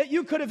told, that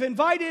you could have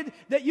invited,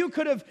 that you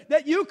could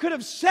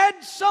have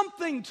said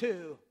something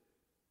to,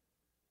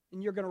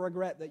 and you're going to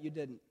regret that you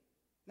didn't.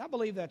 And I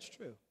believe that's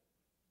true.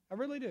 I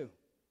really do.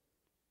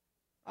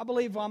 I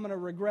believe I'm going to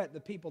regret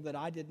the people that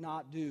I did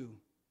not do,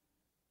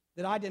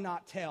 that I did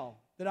not tell,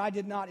 that I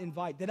did not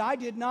invite, that I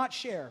did not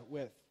share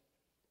with.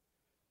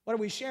 What are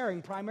we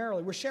sharing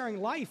primarily? We're sharing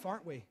life,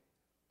 aren't we?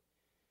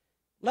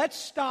 Let's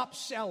stop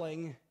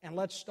selling and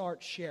let's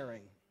start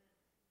sharing. You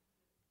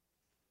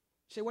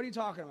say, what are you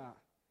talking about?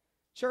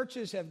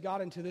 Churches have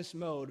got into this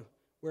mode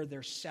where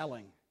they're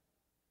selling.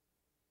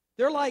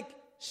 They're like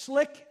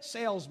slick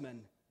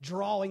salesmen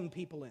drawing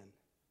people in.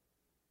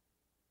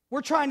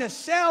 We're trying to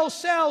sell,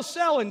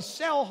 and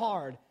sell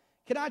hard.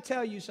 Can I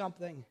tell you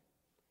something?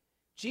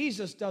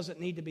 Jesus doesn't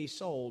need to be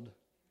sold.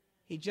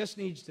 He just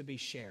needs to be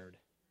shared.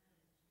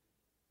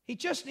 He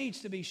just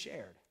needs to be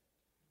shared.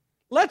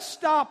 Let's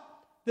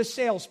stop the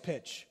sales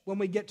pitch when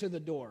we get to the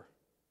door.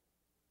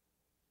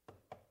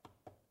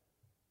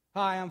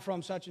 Hi, I'm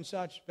from such and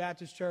such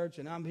Baptist church,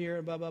 and I'm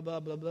here, blah, blah, blah,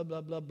 blah, blah,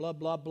 blah, blah, blah,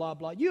 blah, blah,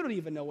 blah. You don't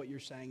even know what you're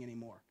saying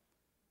anymore.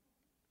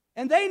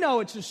 And they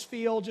know it's a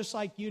spiel just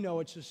like you know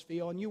it's a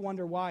spiel, and you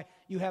wonder why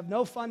you have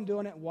no fun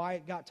doing it, why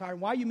it got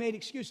tired, why you made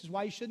excuses,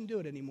 why you shouldn't do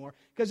it anymore.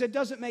 Because it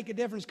doesn't make a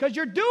difference, because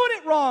you're doing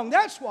it wrong,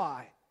 that's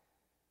why.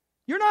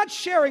 You're not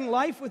sharing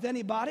life with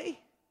anybody.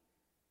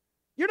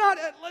 You're not,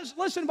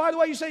 listen, by the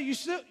way, you say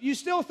you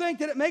still think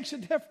that it makes a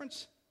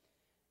difference?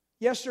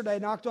 Yesterday, I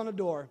knocked on the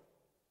door.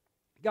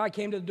 A guy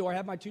came to the door. I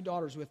had my two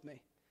daughters with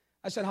me.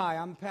 I said, hi,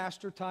 I'm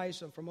Pastor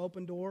Tice. I'm from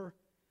Open Door.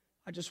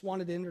 I just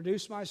wanted to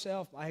introduce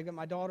myself. I got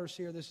my daughters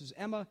here. This is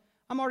Emma.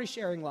 I'm already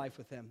sharing life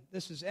with him.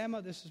 This is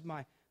Emma. This is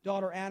my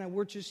daughter, Anna.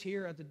 We're just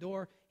here at the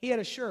door. He had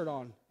a shirt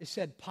on. It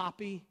said,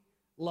 Poppy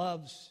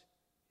loves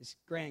his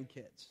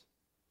grandkids.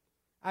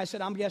 I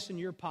said, I'm guessing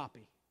you're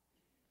Poppy.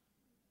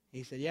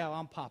 He said, yeah,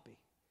 I'm Poppy.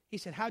 He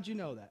said, how'd you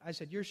know that? I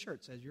said, your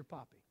shirt says you're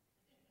Poppy.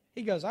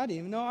 He goes, I didn't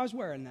even know I was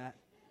wearing that.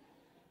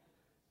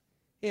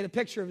 He had a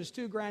picture of his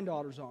two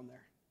granddaughters on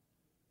there.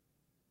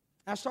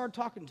 I started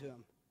talking to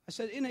him. I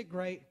said, isn't it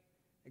great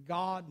that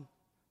God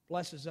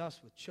blesses us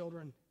with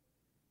children?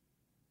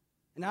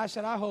 And I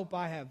said, I hope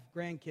I have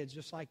grandkids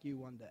just like you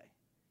one day,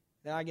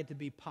 that I get to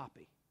be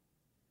Poppy.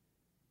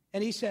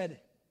 And he said,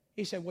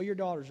 well, your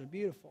daughters are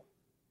beautiful.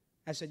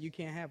 I said, you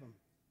can't have them.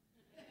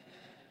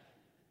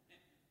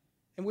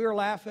 And we were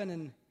laughing,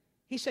 and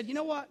he said, you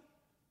know what?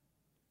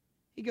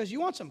 He goes, you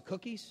want some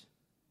cookies?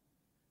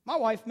 My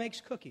wife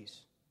makes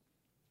cookies.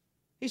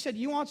 He said,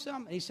 you want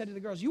some? And he said to the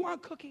girls, you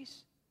want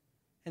cookies?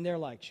 And they're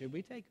like, should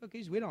we take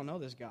cookies? We don't know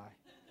this guy.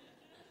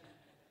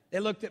 They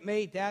looked at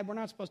me, Dad, we're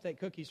not supposed to take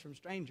cookies from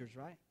strangers,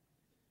 right?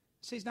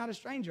 See, he's not a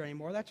stranger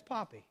anymore. That's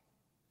Poppy.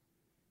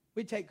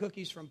 We take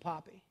cookies from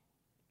Poppy.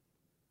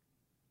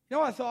 You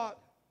know, I thought,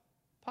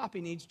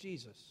 Poppy needs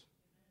Jesus.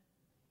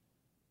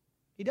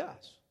 He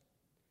does.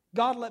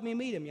 God let me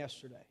meet him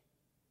yesterday.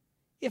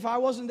 If I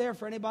wasn't there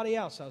for anybody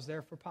else, I was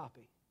there for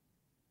Poppy.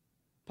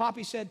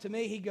 Poppy said to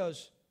me, he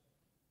goes,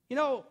 you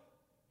know,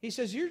 he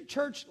says, your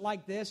church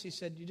like this? He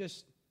said, you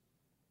just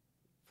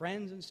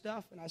friends and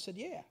stuff? And I said,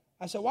 yeah.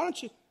 I said, why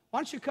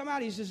don't you come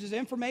out? He says, is there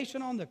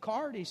information on the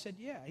card? He said,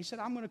 yeah. He said,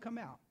 I'm going to come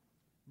out.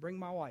 Bring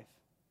my wife.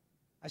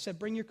 I said,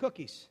 bring your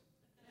cookies.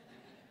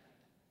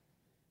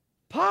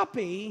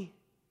 Poppy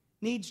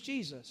needs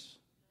Jesus.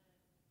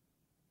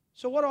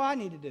 So what do I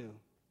need to do?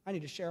 I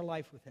need to share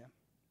life with him.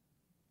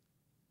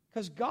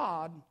 Because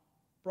God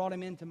brought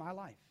him into my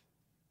life.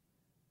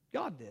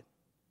 God did.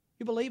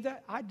 You believe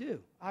that? I do.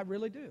 I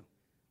really do.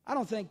 I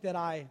don't think that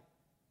I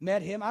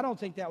met him. I don't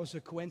think that was a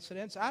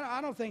coincidence.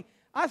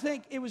 I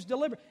think it was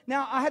deliberate.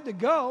 Now, I had to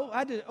go. I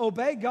had to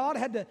obey God. I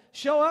had to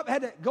show up. I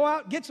had to go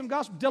out, get some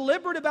gospel.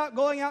 Deliberate about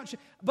going out.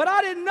 But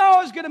I didn't know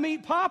I was going to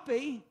meet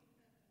Poppy.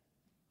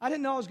 I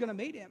didn't know I was going to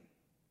meet him.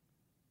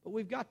 But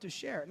we've got to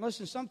share it. And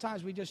listen,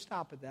 sometimes we just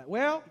stop at that.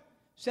 Well,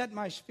 set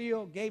my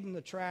spiel, gave him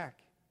the track.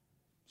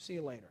 See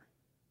you later.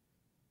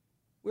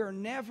 We're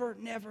never,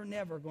 never,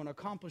 never going to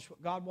accomplish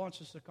what God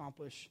wants us to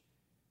accomplish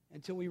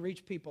until we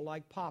reach people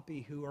like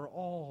Poppy who are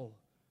all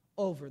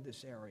over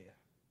this area.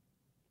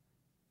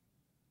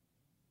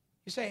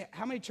 You say,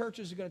 how many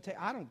churches is it going to take?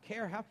 I don't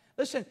care how.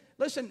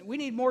 Listen, we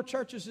need more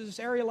churches in this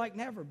area like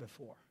never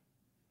before.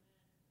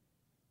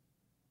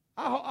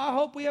 I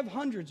hope we have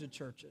hundreds of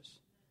churches.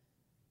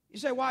 You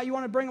say, why? You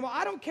want to bring them all?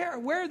 I don't care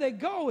where they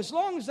go as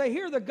long as they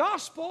hear the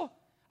gospel.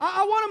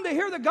 I want them to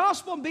hear the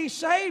gospel and be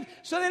saved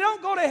so they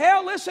don't go to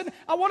hell. Listen,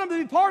 I want them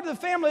to be part of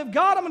the family of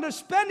God. I'm going to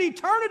spend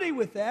eternity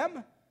with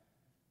them.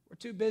 We're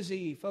too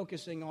busy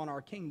focusing on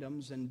our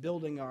kingdoms and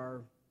building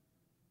our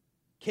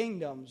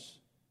kingdoms.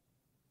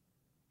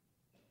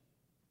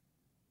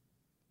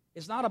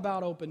 It's not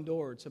about open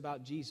door. It's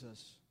about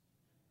Jesus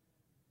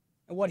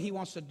and what he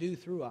wants to do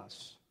through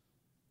us.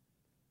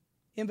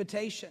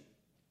 Invitation.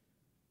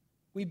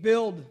 We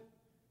build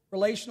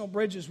relational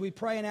bridges. We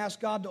pray and ask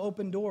God to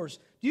open doors.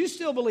 Do you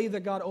still believe that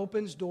God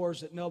opens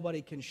doors that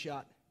nobody can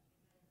shut?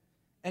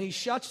 And he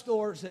shuts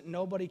doors that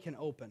nobody can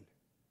open.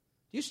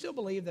 Do you still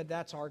believe that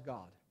that's our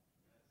God?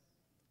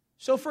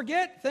 So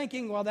forget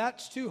thinking, well,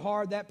 that's too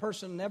hard. That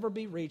person will never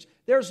be reached.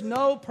 There's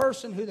no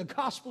person who the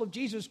gospel of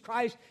Jesus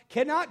Christ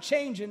cannot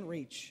change and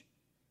reach.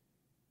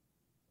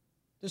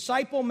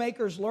 Disciple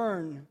makers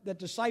learn that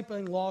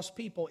discipling lost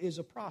people is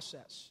a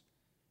process.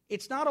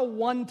 It's not a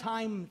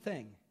one-time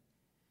thing.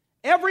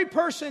 Every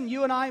person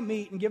you and I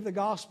meet and give the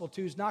gospel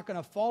to is not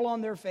going to fall on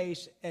their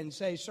face and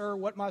say, sir,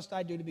 what must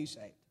I do to be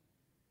saved?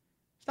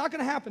 It's not going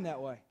to happen that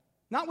way.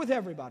 Not with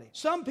everybody.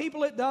 Some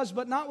people it does,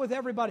 but not with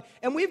everybody.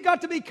 And we've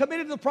got to be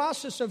committed to the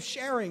process of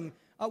sharing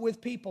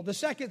with people. The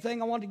second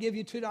thing I want to give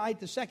you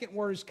tonight, the second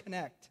word is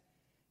connect.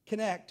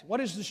 Connect.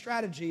 What is the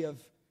strategy of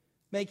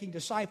making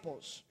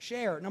disciples?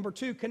 Share. Number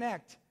 2,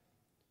 connect.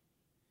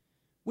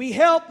 We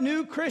help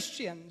new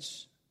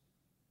Christians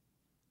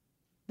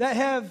that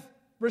have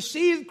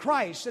received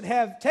Christ, that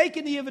have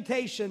taken the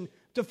invitation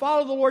to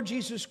follow the Lord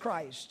Jesus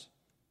Christ.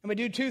 And we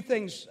do 2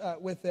 things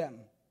with them.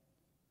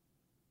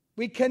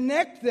 We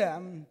connect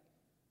them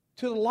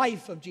to the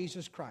life of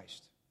Jesus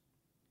Christ.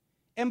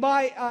 And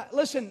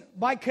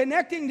by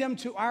connecting them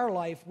to our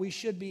life, we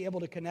should be able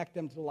to connect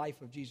them to the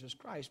life of Jesus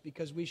Christ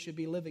because we should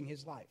be living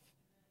his life.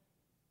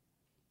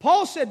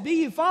 Paul said,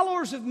 be ye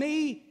followers of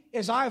me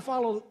as I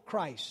follow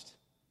Christ.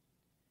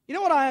 You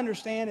know what I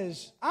understand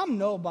is I'm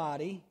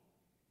nobody,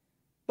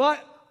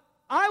 but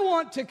I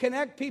want to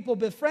connect people,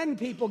 befriend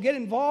people, get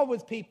involved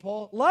with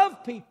people,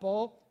 love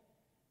people,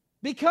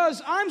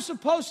 because I'm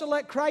supposed to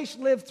let Christ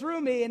live through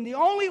me, and the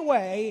only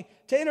way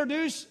to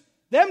introduce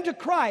them to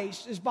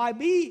Christ is by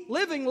me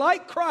living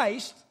like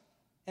Christ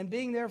and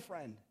being their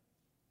friend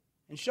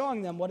and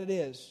showing them what it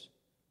is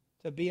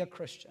to be a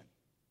Christian,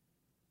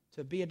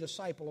 to be a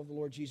disciple of the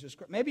Lord Jesus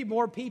Christ. Maybe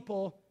more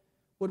people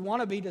would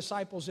want to be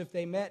disciples if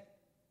they met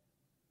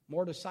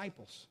more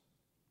disciples.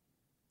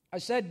 I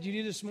said to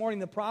you this morning,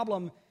 the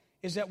problem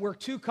is that we're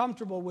too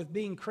comfortable with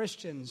being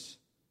Christians.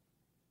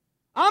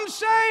 I'm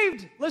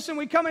saved. Listen,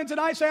 we come in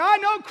tonight and say, I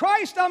know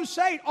Christ, I'm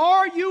saved.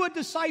 Are you a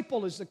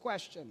disciple is the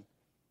question.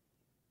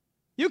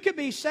 You could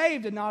be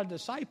saved and not a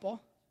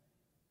disciple.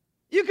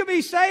 You could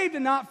be saved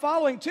and not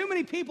following. Too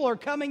many people are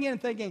coming in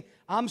thinking,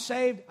 I'm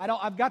saved.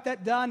 I've got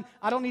that done.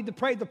 I don't need to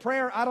pray the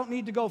prayer. I don't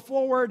need to go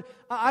forward.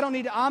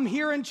 I'm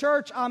here in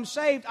church. I'm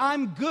saved.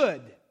 I'm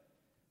good.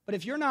 But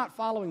if you're not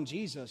following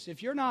Jesus,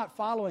 if you're not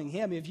following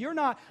Him, if you're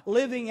not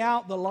living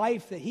out the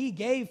life that He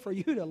gave for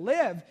you to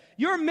live,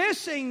 you're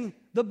missing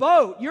the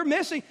boat. You're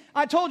missing.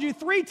 I told you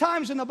 3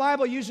 times in the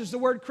Bible uses the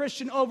word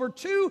Christian. Over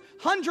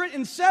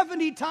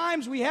 270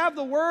 times we have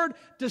the word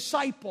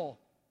disciple.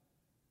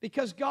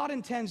 Because God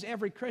intends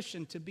every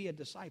Christian to be a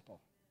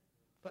disciple.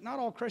 But not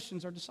all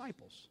Christians are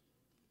disciples.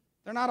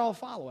 They're not all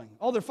following.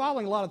 Oh, they're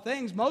following a lot of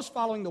things. Most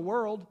following the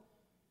world.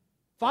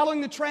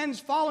 Following the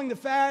trends, following the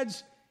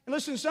fads. And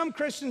listen, some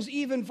Christians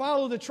even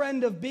follow the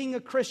trend of being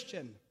a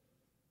Christian.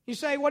 You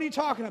say, what are you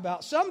talking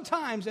about?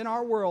 Sometimes in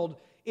our world,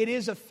 it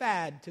is a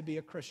fad to be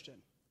a Christian.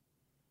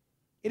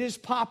 It is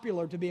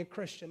popular to be a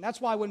Christian. That's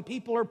why when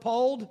people are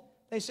polled,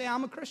 they say,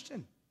 I'm a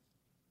Christian.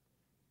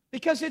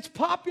 Because it's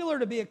popular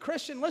to be a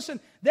Christian. Listen,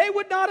 they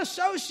would not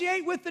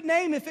associate with the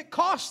name if it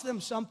cost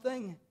them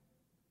something.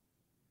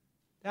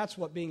 That's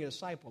what being a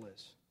disciple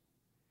is.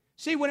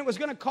 See, when it was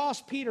going to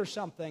cost Peter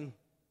something,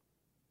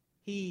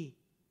 he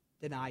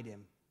denied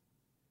Him.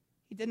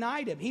 He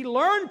denied Him. He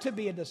learned to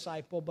be a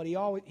disciple, but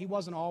he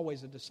wasn't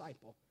always a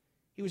disciple.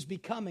 He was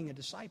becoming a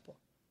disciple.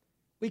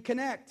 We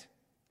connect.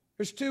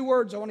 There's 2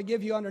 words I want to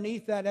give you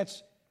underneath that.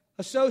 That's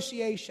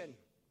association.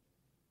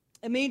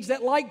 It means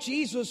that like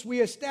Jesus,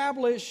 we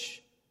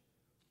establish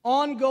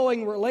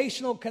ongoing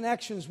relational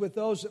connections with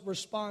those that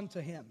respond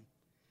to Him.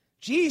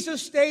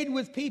 Jesus stayed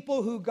with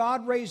people who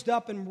God raised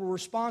up and were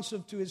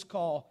responsive to His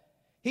call.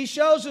 He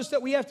shows us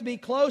that we have to be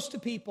close to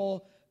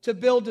people to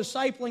build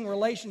discipling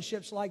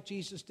relationships like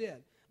Jesus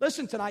did.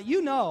 Listen tonight,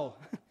 you know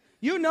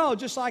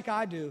just like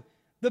I do,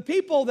 the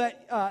people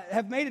that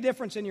have made a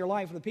difference in your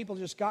life, the people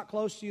that just got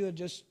close to you and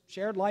just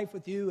shared life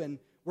with you and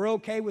we're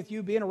okay with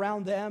you being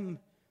around them.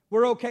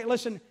 We're okay.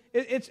 Listen,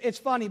 it's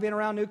funny being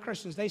around new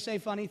Christians. They say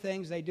funny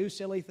things. They do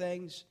silly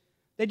things.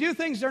 They do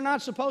things they're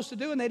not supposed to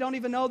do, and they don't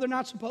even know they're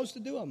not supposed to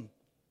do them.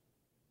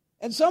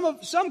 And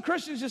some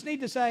Christians just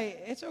need to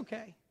say, it's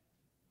okay.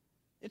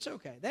 It's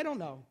okay. They don't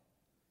know.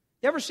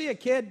 You ever see a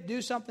kid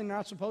do something they're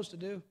not supposed to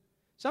do?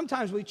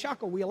 Sometimes we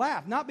chuckle, we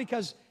laugh, not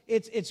because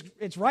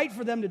it's right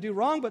for them to do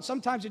wrong, but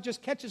sometimes it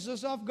just catches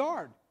us off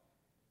guard.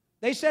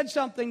 They said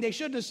something they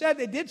shouldn't have said.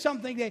 They did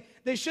something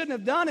they shouldn't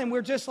have done, and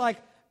we're just like,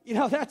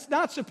 that's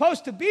not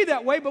supposed to be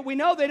that way, but we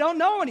know they don't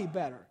know any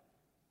better.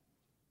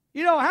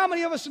 How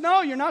many of us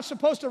know you're not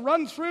supposed to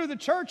run through the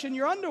church in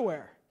your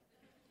underwear?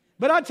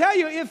 But I tell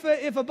you,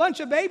 if a bunch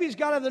of babies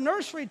got out of the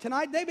nursery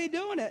tonight, they'd be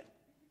doing it.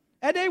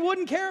 And they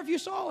wouldn't care if you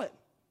saw it.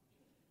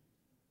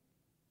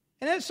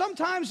 And then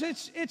sometimes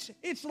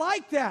it's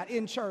like that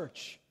in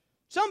church.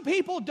 Some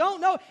people don't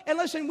know. And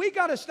listen, we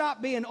got to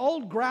stop being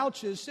old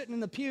grouches sitting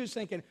in the pews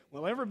thinking,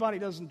 well, everybody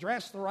doesn't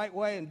dress the right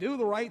way and do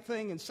the right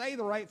thing and say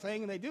the right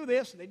thing, and they do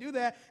this and they do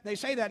that, and they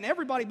say that, and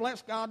everybody,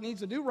 bless God,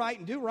 needs to do right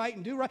and do right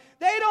and do right.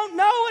 They don't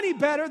know any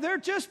better. They're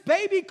just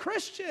baby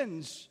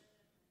Christians.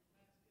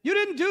 You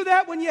didn't do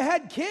that when you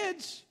had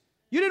kids.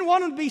 You didn't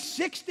want them to be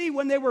 60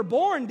 when they were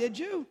born, did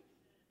you?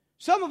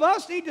 Some of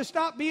us need to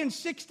stop being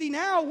 60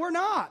 now. We're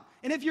not.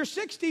 And if you're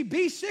 60,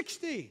 be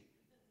 60.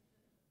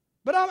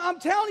 But I'm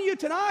telling you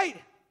tonight,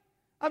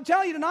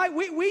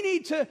 we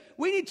need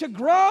to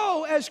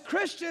grow as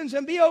Christians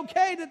and be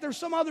okay that there's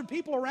some other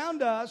people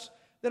around us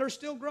that are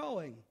still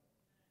growing.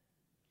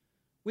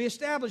 We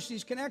establish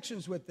these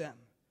connections with them.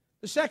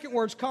 The second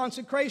word is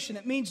consecration.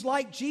 It means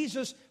like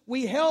Jesus,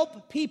 we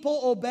help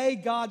people obey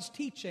God's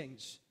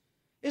teachings.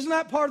 Isn't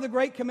that part of the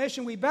Great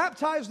Commission? We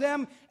baptize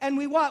them and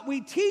we what?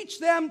 We teach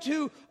them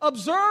to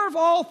observe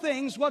all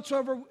things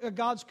whatsoever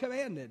God's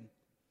commanded.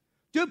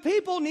 Do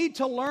people need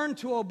to learn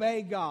to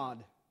obey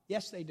God?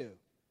 Yes, they do.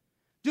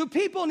 Do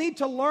people need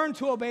to learn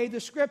to obey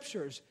the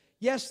Scriptures?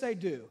 Yes, they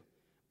do.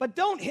 But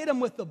don't hit them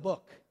with the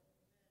book.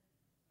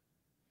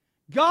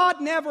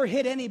 God never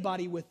hit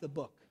anybody with the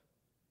book.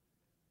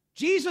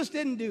 Jesus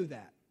didn't do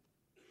that.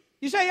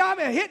 You say, I'm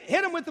going to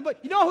hit him with the book.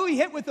 You know who he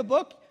hit with the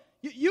book?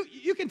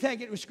 You can take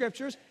it with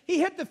Scriptures. He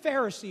hit the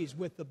Pharisees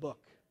with the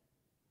book.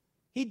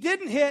 He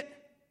didn't hit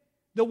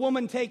the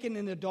woman taken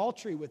in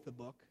adultery with the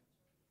book.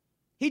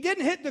 He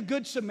didn't hit the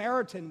Good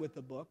Samaritan with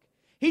the book.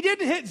 He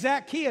didn't hit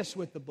Zacchaeus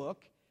with the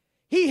book.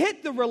 He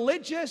hit the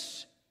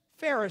religious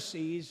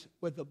Pharisees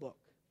with the book.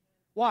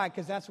 Why?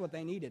 Because that's what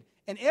they needed.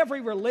 And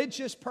every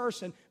religious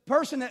person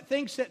that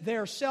thinks that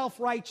they're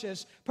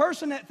self-righteous,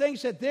 person that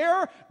thinks that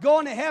they're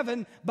going to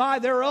heaven by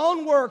their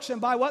own works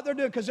and by what they're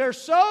doing, because they're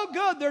so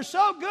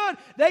good,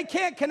 they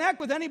can't connect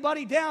with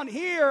anybody down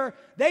here,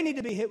 they need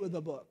to be hit with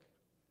the book.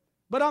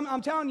 But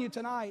I'm telling you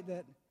tonight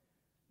that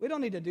we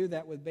don't need to do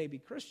that with baby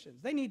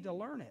Christians. They need to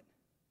learn it.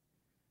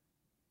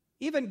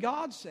 Even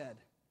God said,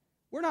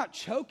 we're not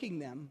choking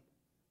them,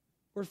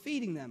 we're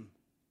feeding them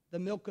the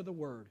milk of the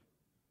word,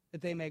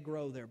 that they may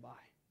grow thereby.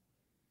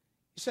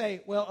 You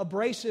say, well,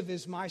 abrasive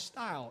is my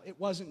style. It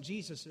wasn't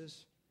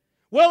Jesus's.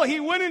 Well, he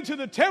went into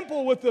the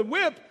temple with the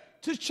whip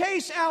to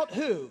chase out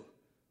who?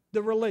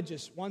 The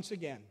religious, once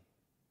again.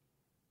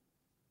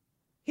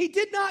 He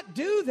did not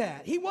do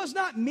that. He was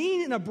not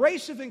mean and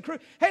abrasive and cruel.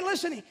 Hey,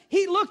 listen,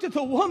 he looked at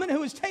the woman who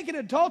was taken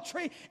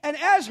adultery, and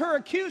as her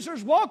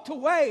accusers walked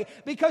away,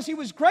 because he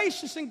was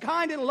gracious and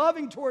kind and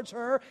loving towards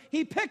her,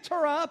 he picked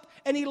her up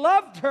and he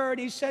loved her and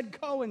he said,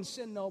 go and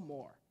sin no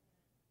more.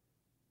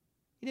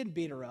 He didn't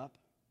beat her up.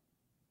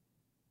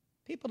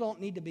 People don't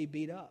need to be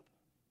beat up.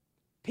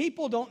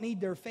 People don't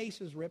need their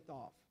faces ripped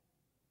off.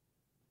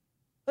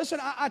 Listen,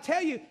 I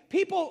tell you,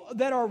 people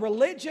that are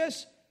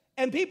religious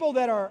and people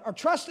that are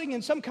trusting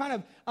in some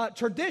kind of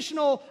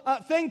traditional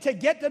thing to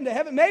get them to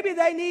heaven, maybe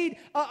they need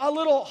a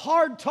little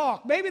hard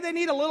talk. Maybe they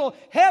need a little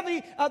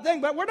heavy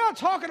thing. But we're not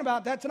talking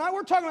about that tonight.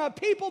 We're talking about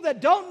people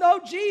that don't know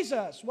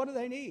Jesus. What do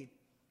they need?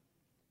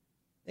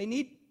 They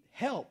need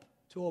help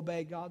to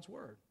obey God's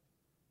word.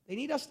 They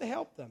need us to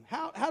help them.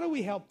 How do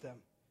we help them?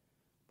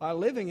 By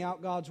living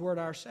out God's word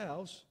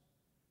ourselves.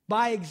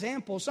 By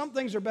example. Some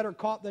things are better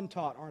caught than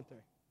taught, aren't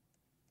they?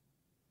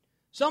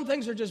 Some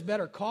things are just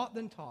better caught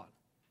than taught.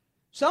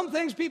 Some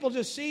things people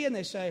just see and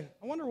they say,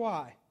 I wonder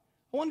why.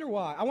 I wonder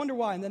why. I wonder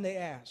why. And then they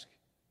ask.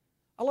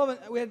 I love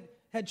it. We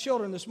had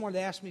children this morning.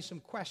 They asked me some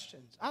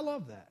questions. I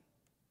love that.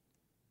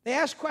 They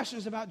asked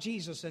questions about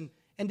Jesus and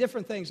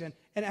different things. And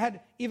I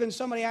had even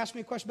somebody ask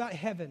me a question about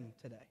heaven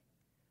today.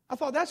 I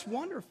thought, that's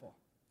wonderful.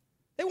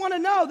 They want to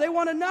know. They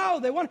want to know.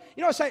 They want,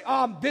 say,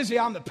 oh, I'm busy.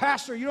 I'm the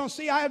pastor. You don't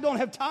see, I don't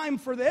have time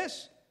for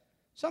this.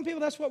 Some people,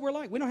 that's what we're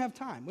like. We don't have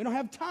time. We don't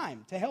have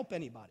time to help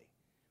anybody.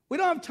 We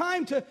don't have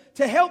time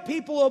to help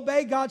people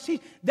obey God's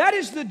teaching. That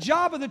is the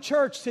job of the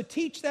church, to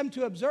teach them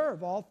to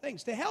observe all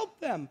things, to help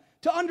them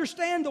to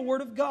understand the Word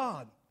of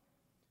God.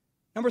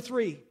 Number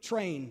 3,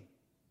 train.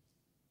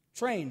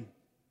 Train.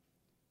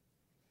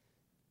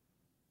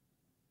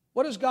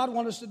 What does God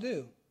want us to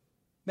do?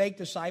 Make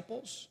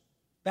disciples,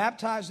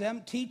 baptize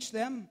them, teach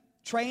them,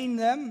 train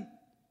them.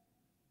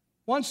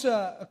 Once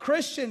a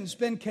Christian's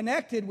been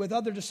connected with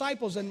other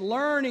disciples and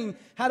learning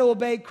how to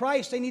obey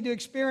Christ, they need to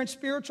experience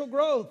spiritual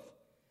growth.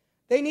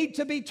 They need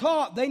to be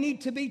taught. They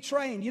need to be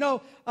trained.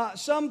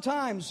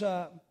 Sometimes,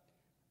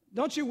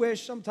 don't you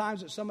wish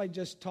sometimes that somebody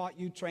just taught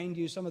you, trained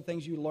you, some of the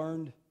things you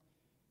learned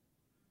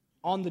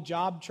on the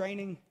job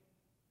training?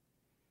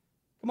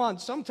 Come on,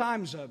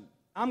 sometimes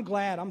I'm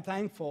glad, I'm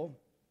thankful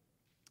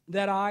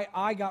that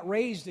I got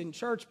raised in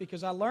church,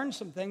 because I learned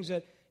some things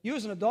that you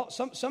as an adult,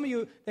 some of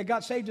you that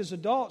got saved as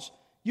adults,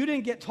 you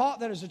didn't get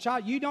taught that as a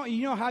child. You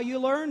know how you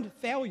learned?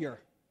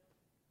 Failure.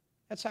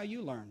 That's how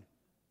you learned.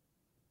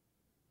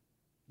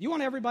 You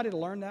want everybody to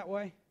learn that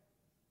way?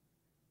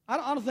 I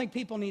don't think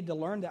people need to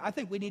learn that. I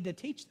think we need to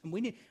teach them.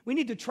 We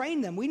need to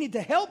train them. We need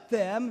to help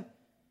them.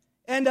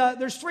 And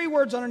there's 3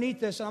 words underneath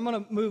this, and I'm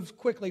going to move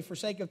quickly for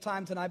sake of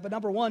time tonight. But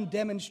number 1,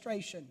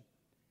 demonstration.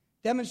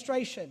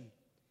 Demonstration.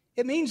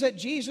 It means that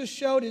Jesus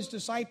showed his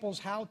disciples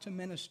how to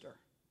minister.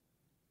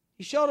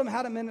 He showed them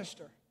how to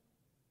minister.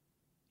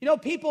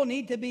 People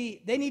need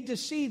to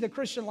see the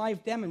Christian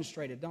life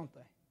demonstrated, don't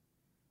they?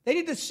 They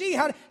need to see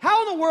how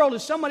in the world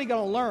is somebody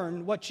going to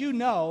learn what you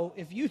know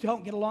if you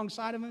don't get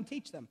alongside them and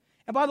teach them?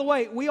 And by the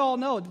way, we all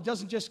know it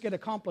doesn't just get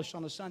accomplished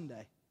on a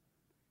Sunday.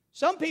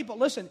 Some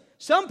people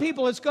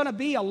it's going to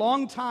be a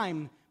long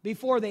time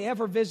before they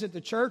ever visit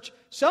the church.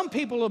 Some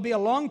people will be a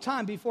long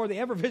time before they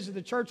ever visit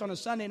the church on a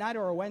Sunday night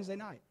or a Wednesday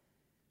night.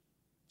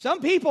 Some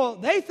people,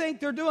 they think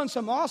they're doing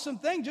some awesome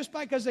thing just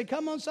because they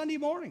come on Sunday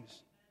mornings.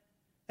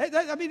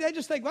 They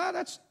just think, wow,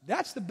 that's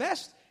the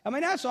best.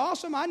 That's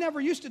awesome. I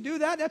never used to do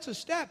that. That's a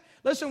step.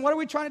 Listen, what are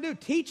we trying to do?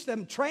 Teach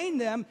them, train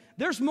them.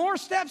 There's more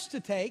steps to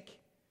take.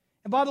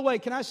 And by the way,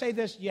 can I say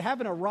this? You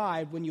haven't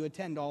arrived when you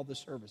attend all the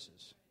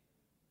services.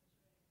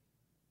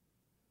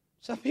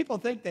 Some people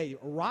think they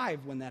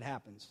arrive when that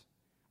happens.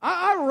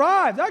 I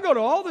arrived. I go to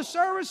all the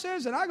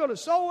services and I go to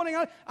soul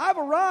winning. I've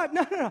arrived.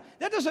 No.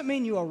 That doesn't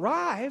mean you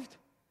arrived.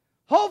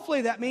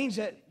 Hopefully that means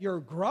that you're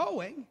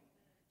growing,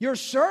 you're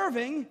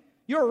serving,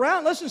 you're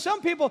around. Listen, some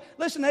people,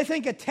 they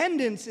think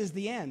attendance is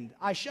the end.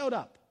 I showed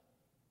up.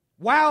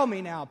 Wow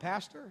me now,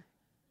 Pastor.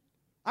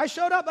 I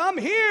showed up. I'm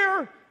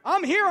here.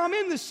 I'm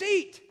in the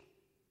seat.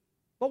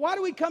 But why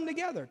do we come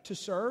together? To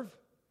serve,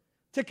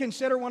 to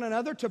consider one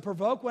another, to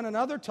provoke one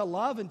another, to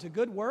love and to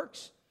good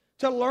works,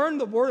 to learn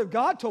the Word of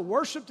God, to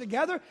worship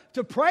together,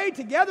 to pray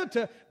together,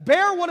 to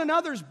bear one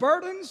another's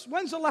burdens.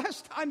 When's the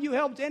last time you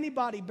helped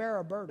anybody bear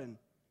a burden?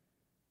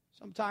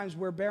 Sometimes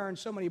we're bearing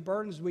so many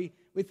burdens, we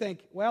think,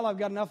 well, I've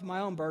got enough of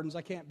my own burdens,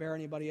 I can't bear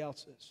anybody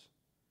else's.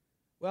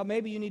 Well,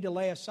 maybe you need to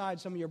lay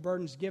aside some of your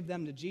burdens, give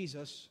them to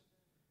Jesus,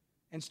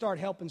 and start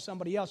helping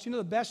somebody else.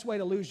 The best way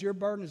to lose your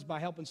burden is by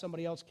helping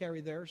somebody else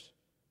carry theirs.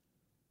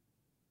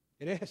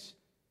 It is.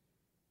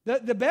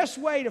 The best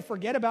way to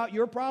forget about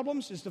your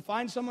problems is to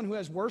find someone who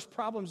has worse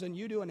problems than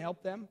you do and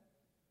help them.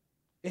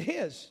 It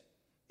is.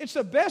 It's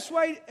the best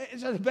way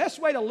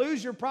to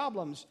lose your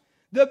problems.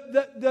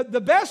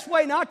 The best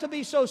way not to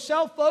be so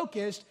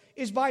self-focused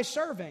is by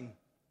serving.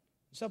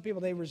 Some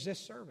people, they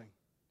resist serving.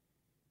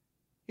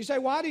 You say,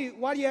 why do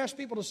you ask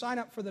people to sign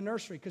up for the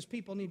nursery? Because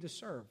people need to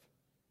serve.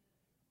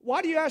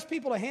 Why do you ask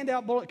people to hand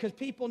out bullets? Because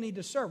people need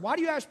to serve. Why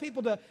do you ask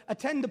people to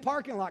attend the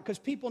parking lot? Because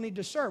people need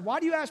to serve. Why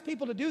do you ask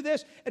people to do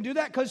this and do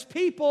that? Because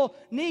people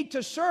need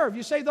to serve.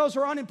 You say those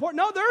are unimportant.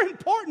 No, they're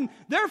important.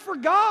 They're for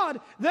God.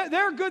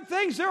 They're good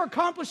things. They're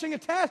accomplishing a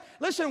task.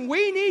 Listen,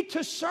 we need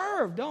to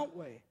serve, don't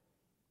we?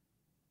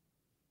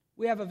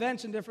 We have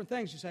events and different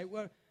things. You say,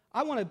 well,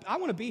 I want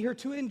to be here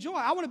to enjoy.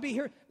 I want to be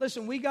here.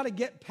 Listen, we got to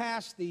get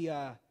past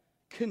the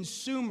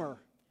consumer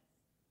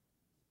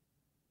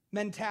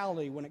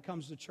mentality when it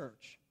comes to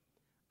church.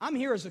 I'm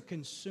here as a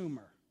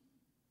consumer.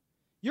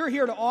 You're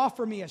here to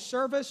offer me a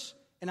service,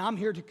 and I'm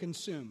here to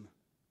consume.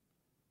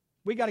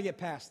 We got to get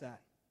past that.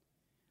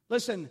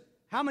 Listen,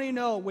 how many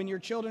know when your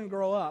children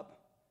grow up,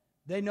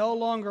 they no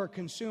longer are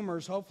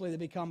consumers, hopefully they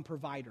become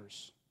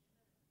providers?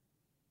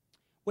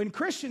 When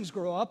Christians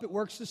grow up, it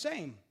works the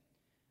same.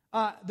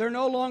 They're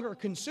no longer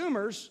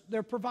consumers,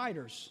 they're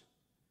providers.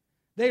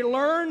 They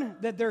learn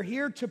that they're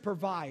here to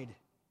provide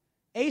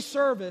a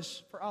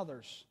service for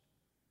others.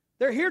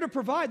 They're here to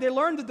provide. They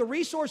learn that the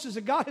resources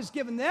that God has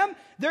given them,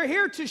 they're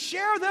here to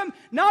share them.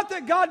 Not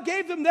that God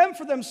gave them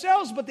for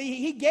themselves, but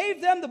He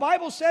gave them, the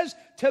Bible says,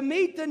 to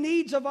meet the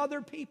needs of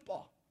other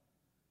people.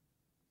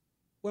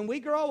 When we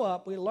grow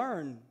up, we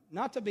learn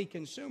not to be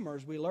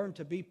consumers, we learn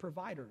to be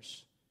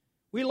providers.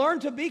 We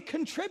learn to be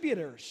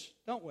contributors,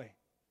 don't we?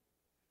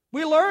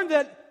 We learn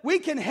that we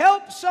can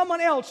help someone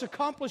else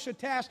accomplish a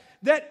task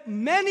that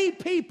many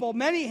people,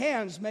 many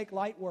hands make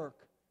light work.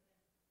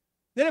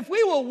 That if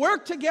we will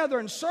work together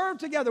and serve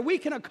together, we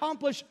can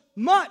accomplish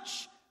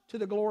much to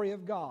the glory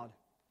of God.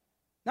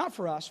 Not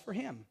for us, for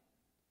Him.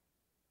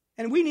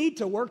 And we need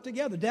to work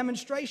together.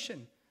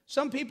 Demonstration.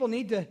 Some people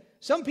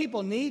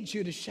need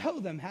you to show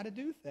them how to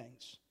do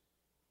things.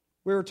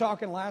 We were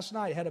talking last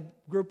night, had a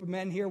group of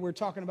men here, we were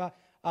talking about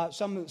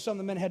some of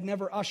the men had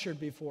never ushered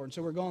before, and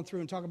so we're going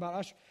through and talking about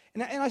usher.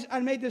 And I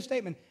made this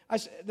statement.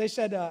 They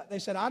said,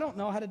 I don't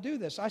know how to do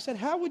this. I said,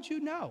 how would you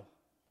know?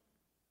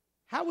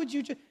 How would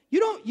you? You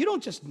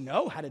don't just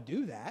know how to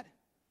do that.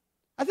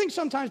 I think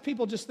sometimes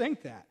people just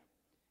think that.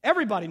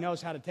 Everybody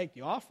knows how to take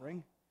the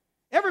offering.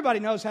 Everybody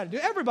knows how to do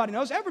it. Everybody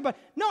knows.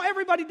 No,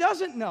 everybody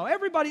doesn't know.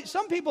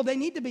 Some people, they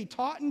need to be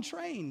taught and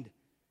trained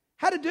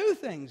how to do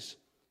things.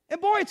 And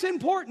boy, it's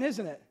important,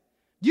 isn't it?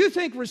 Do you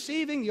think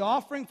receiving the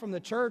offering from the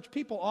church,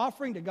 people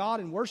offering to God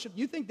in worship,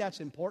 do you think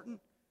that's important?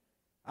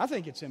 I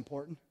think it's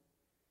important.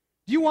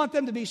 Do you want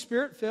them to be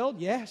Spirit-filled?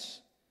 Yes.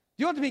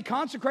 Do you want them to be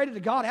consecrated to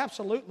God?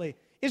 Absolutely.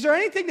 Is there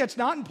anything that's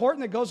not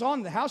important that goes on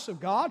in the house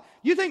of God?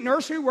 You think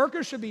nursery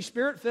workers should be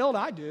Spirit-filled?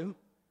 I do.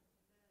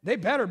 They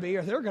better be,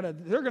 or they're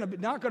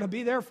not going to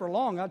be there for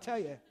long, I'll tell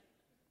you.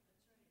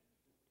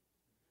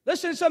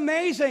 Listen, it's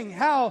amazing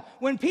how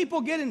when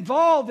people get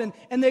involved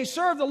and they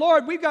serve the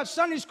Lord, we've got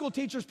Sunday school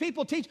teachers,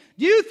 people teach.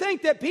 Do you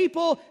think that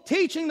people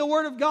teaching the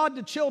Word of God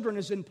to children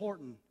is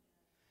important?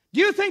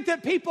 Do you think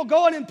that people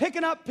going and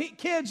picking up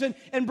kids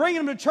and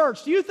bringing them to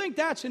church, do you think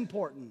that's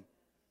important?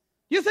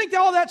 Do you think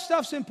that all that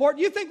stuff's important?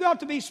 Do you think we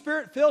ought to be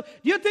Spirit-filled?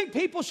 Do you think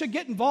people should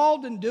get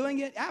involved in doing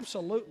it?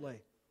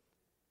 Absolutely.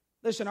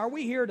 Listen, are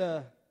we here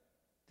to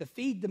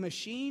feed the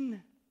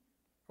machine?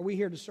 Or are we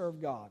here to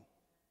serve God?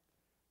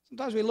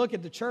 Sometimes we look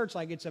at the church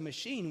like it's a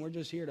machine. We're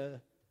just here to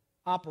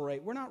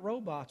operate. We're not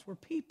robots. We're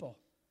people.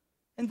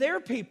 And they're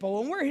people.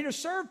 And we're here to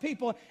serve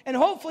people. And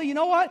hopefully, you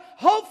know what?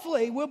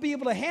 Hopefully we'll be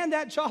able to hand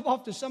that job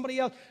off to somebody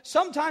else.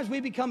 Sometimes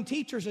we become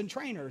teachers and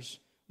trainers.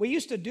 We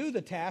used to do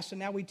the tasks, and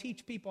now we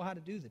teach people how to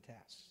do the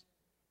tasks.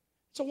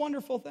 It's a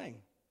wonderful thing.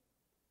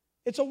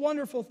 It's a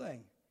wonderful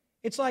thing.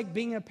 It's like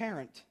being a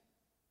parent.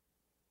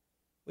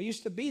 We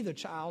used to be the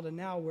child, and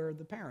now we're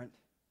the parent.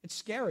 It's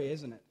scary,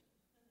 isn't it?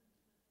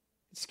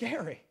 It's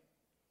scary.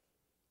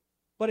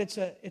 But it's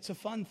a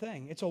fun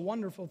thing. It's a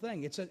wonderful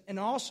thing. It's an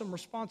awesome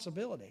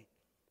responsibility.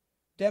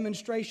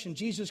 Demonstration.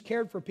 Jesus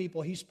cared for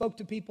people. He spoke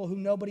to people who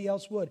nobody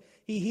else would.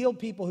 He healed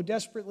people who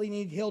desperately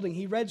needed healing.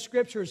 He read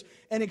scriptures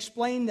and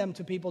explained them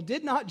to people.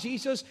 Did not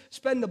Jesus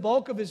spend the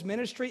bulk of his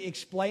ministry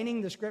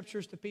explaining the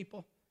scriptures to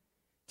people?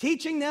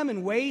 Teaching them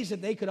in ways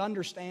that they could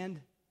understand?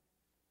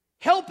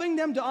 Helping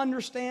them to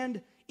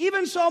understand?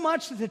 Even so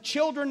much that the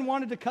children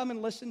wanted to come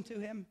and listen to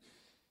him?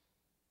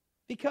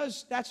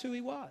 Because that's who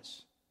he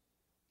was.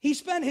 He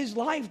spent his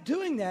life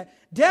doing that,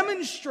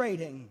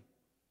 demonstrating.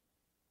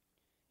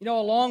 You know,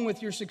 along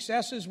with your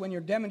successes, when you're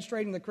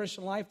demonstrating the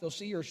Christian life, they'll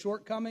see your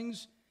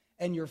shortcomings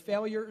and your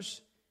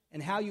failures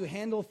and how you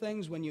handle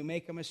things when you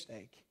make a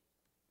mistake.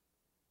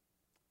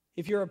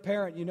 If you're a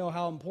parent, you know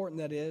how important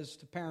that is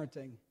to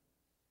parenting.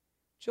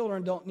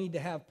 Children don't need to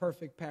have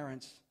perfect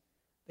parents.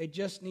 They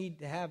just need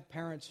to have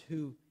parents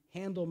who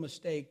handle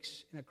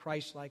mistakes in a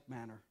Christ-like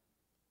manner.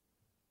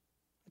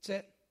 That's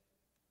it.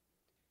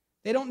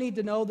 They don't need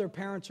to know their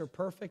parents are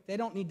perfect. They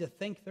don't need to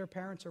think their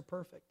parents are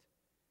perfect.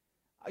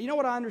 You know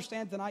what I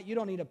understand tonight? You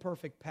don't need a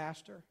perfect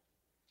pastor.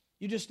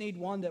 You just need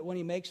one that when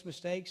he makes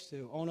mistakes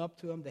to own up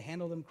to them, to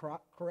handle them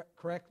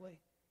correctly.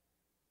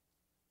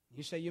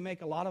 You say, you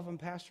make a lot of them,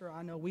 Pastor?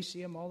 I know. We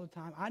see them all the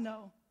time. I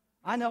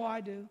know I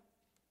do.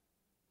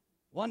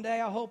 One day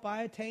I hope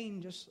I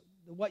attain just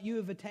what you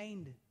have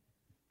attained.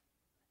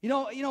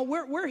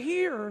 We're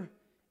here.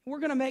 We're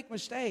going to make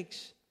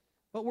mistakes,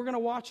 but we're going to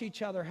watch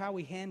each other how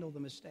we handle the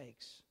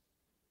mistakes,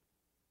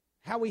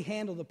 how we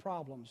handle the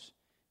problems.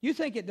 You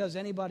think it does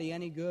anybody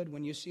any good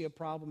when you see a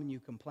problem and you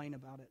complain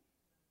about it?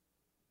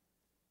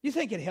 You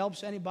think it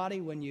helps anybody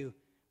when you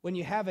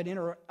have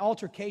an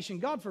altercation,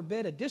 God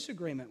forbid, a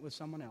disagreement with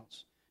someone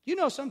else? You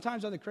know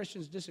sometimes other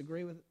Christians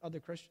disagree with other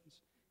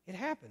Christians? It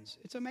happens.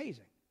 It's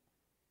amazing.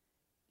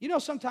 You know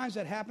sometimes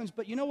that happens,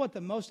 but you know what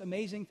the most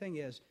amazing thing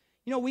is?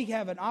 We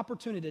have an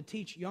opportunity to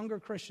teach younger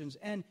Christians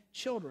and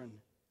children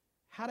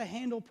how to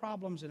handle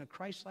problems in a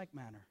Christ-like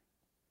manner.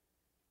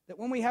 That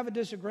when we have a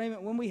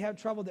disagreement, when we have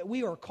trouble, that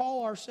we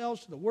call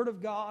ourselves to the Word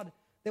of God,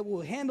 that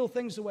we'll handle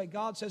things the way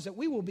God says, that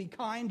we will be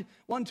kind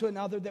one to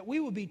another, that we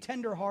will be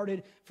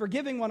tender-hearted,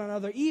 forgiving one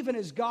another, even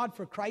as God,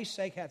 for Christ's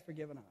sake, hath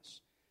forgiven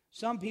us.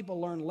 Some people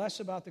learn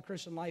less about the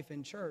Christian life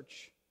in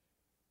church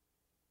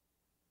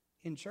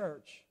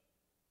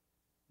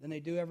than they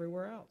do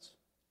everywhere else.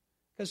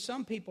 Because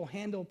some people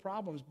handle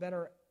problems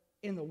better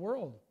in the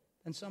world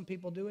than some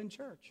people do in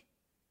church.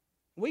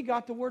 We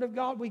got the Word of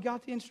God. We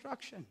got the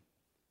instruction.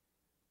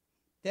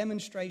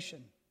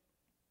 Demonstration.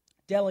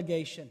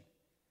 Delegation.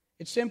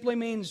 It simply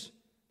means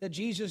that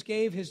Jesus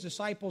gave His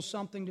disciples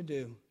something to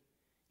do.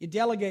 You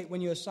delegate when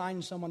you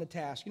assign someone a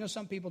task.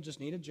 Some people just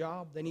need a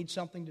job. They need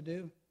something to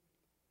do.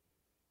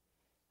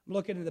 I'm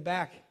looking in the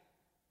back.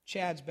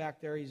 Chad's back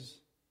there.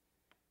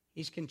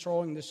 He's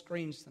controlling the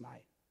screens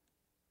tonight.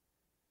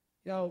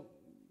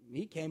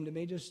 He came to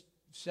me just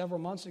several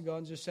months ago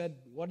and just said,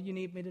 "What do you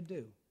need me to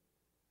do?"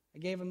 I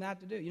gave him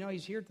that to do.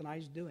 He's here tonight.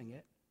 He's doing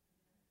it.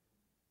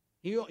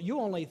 You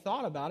only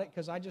thought about it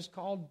because I just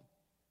called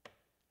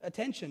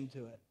attention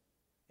to it.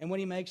 And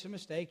when he makes a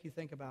mistake, you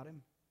think about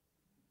him.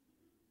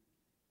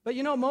 But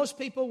most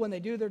people, when they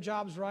do their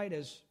jobs right,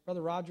 as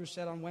Brother Rogers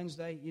said on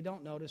Wednesday, you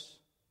don't notice.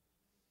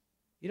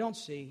 You don't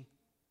see.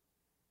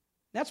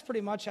 That's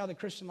pretty much how the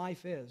Christian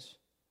life is.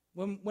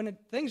 When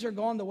things are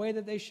going the way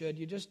that they should,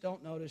 you just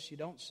don't notice, you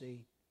don't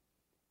see.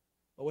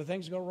 But when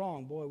things go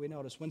wrong, boy, we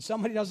notice. When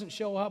somebody doesn't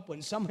show up,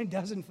 when somebody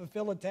doesn't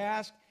fulfill a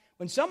task,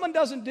 when someone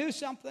doesn't do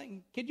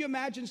something, could you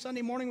imagine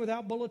Sunday morning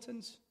without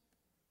bulletins?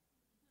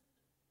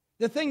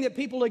 The thing that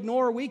people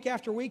ignore week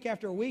after week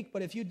after week,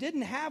 but if you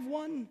didn't have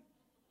one,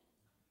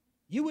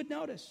 you would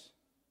notice.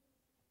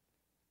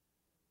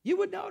 You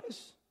would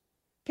notice.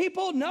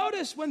 People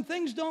notice when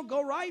things don't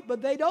go right,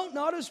 but they don't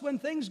notice when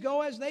things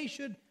go as they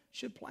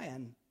should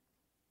plan.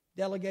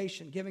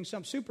 Delegation, giving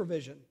some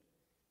supervision.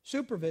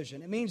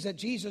 Supervision. It means that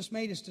Jesus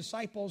made His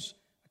disciples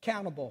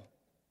accountable.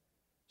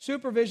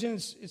 Supervision,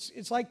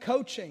 it's like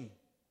coaching.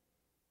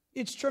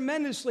 It's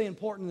tremendously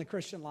important in the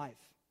Christian life.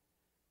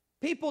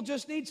 People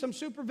just need some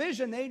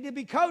supervision. They need to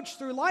be coached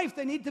through life.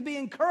 They need to be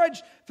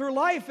encouraged through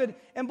life.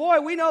 And boy,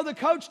 we know the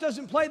coach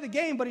doesn't play the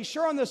game, but he's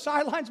sure on the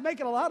sidelines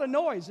making a lot of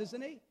noise,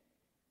 isn't he?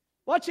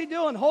 What's he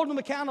doing? Holding them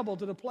accountable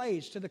to the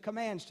plays, to the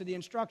commands, to the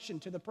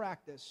instruction, to the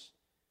practice.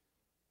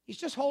 He's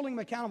just holding them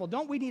accountable.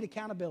 Don't we need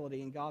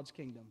accountability in God's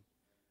kingdom?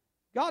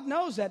 God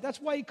knows that. That's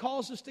why He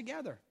calls us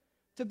together,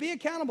 to be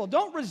accountable.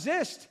 Don't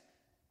resist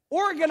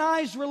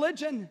organized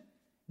religion.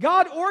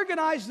 God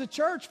organized the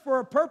church for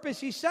a purpose.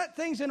 He set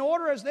things in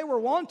order as they were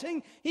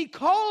wanting. He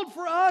called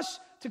for us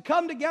to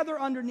come together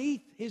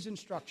underneath His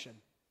instruction.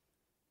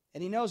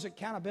 And He knows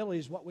accountability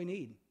is what we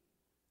need.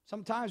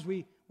 Sometimes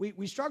we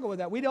struggle with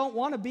that. We don't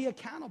want to be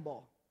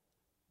accountable,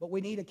 but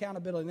we need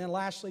accountability. And then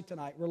lastly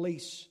tonight,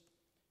 release.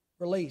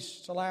 Release.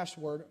 It's the last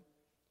word.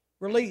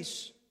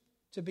 Release,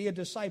 to be a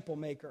disciple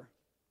maker.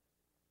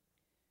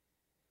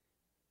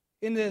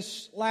 In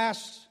this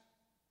last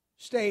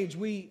stage,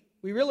 we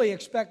really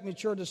expect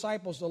mature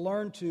disciples to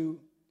learn to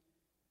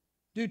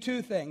do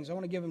two things. I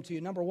want to give them to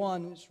you. Number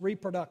one is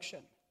reproduction.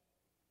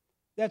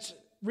 That's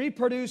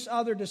reproduce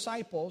other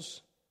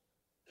disciples.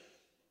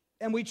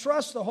 And we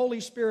trust the Holy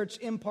Spirit's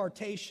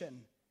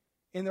impartation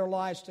in their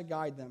lives to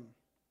guide them.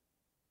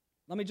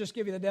 Let me just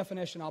give you the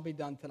definition. I'll be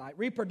done tonight.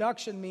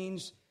 Reproduction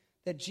means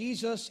that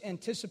Jesus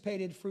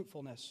anticipated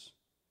fruitfulness.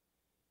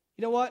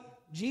 You know what?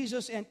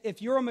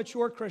 If you're a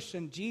mature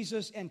Christian,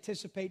 Jesus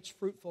anticipates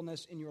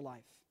fruitfulness in your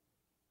life.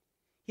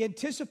 He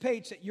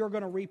anticipates that you're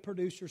going to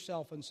reproduce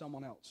yourself in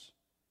someone else.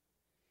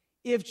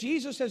 If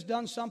Jesus has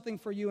done something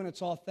for you and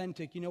it's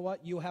authentic, you know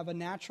what? You'll have a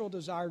natural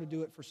desire to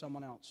do it for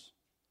someone else.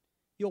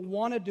 You'll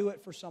want to do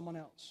it for someone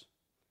else.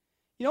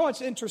 You know,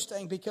 it's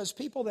interesting because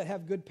people that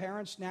have good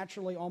parents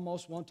naturally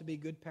almost want to be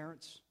good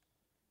parents.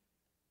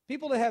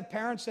 People that have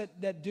parents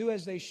that do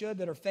as they should,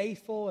 that are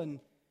faithful, and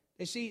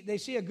they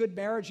see a good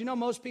marriage. You know,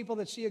 most people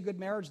that see a good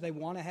marriage, they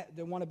want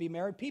to be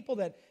married. People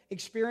that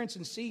experience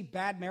and see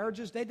bad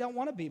marriages, they don't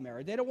want to be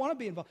married. They don't want to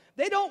be involved.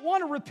 They don't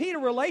want to repeat a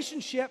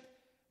relationship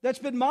that's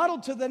been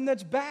modeled to them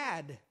that's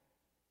bad.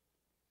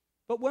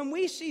 But when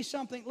we see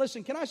something,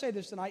 listen, can I say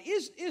this tonight?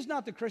 Is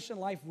not the Christian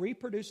life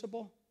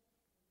reproducible?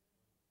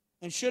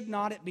 And should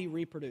not it be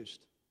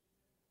reproduced?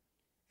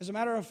 As a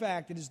matter of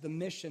fact, it is the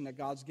mission that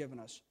God's given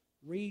us.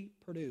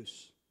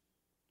 Reproduce.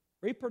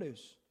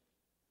 Reproduce.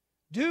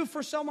 Do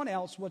for someone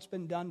else what's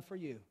been done for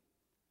you.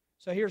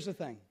 So here's the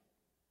thing.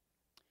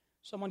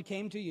 Someone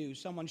came to you.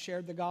 Someone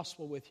shared the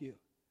gospel with you.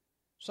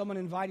 Someone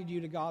invited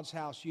you to God's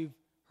house. You've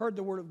heard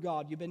the Word of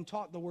God. You've been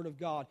taught the Word of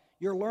God.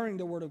 You're learning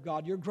the Word of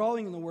God. You're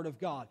growing in the Word of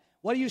God.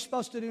 What are you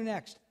supposed to do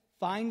next?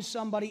 Find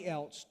somebody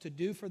else to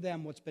do for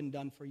them what's been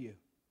done for you.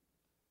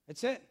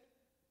 That's it.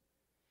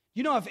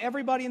 You know, if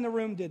everybody in the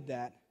room did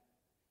that,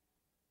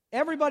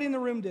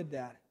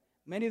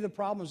 many of the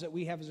problems that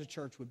we have as a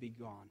church would be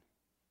gone.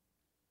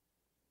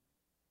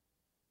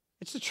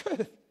 It's the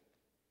truth.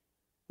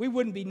 We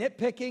wouldn't be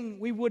nitpicking.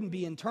 We wouldn't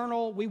be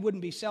internal. We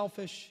wouldn't be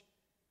selfish.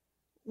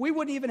 We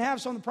wouldn't even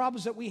have some of the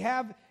problems that we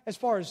have as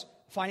far as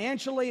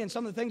financially and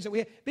some of the things that we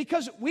have,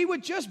 because we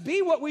would just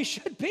be what we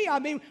should be. I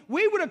mean,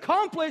 we would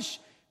accomplish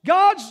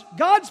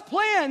God's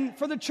plan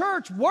for the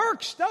church.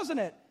 Works, doesn't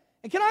it?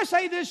 And can I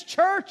say this?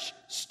 Church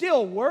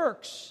still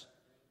works.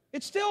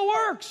 It still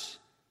works.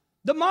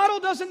 The model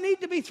doesn't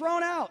need to be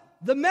thrown out.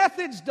 The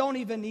methods don't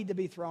even need to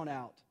be thrown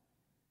out.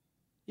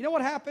 You know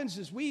what happens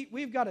is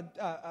we've got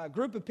a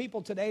group of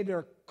people today that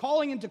are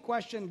calling into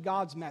question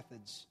God's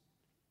methods.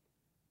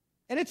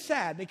 And it's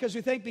sad because we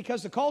think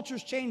because the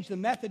culture's changed, the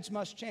methods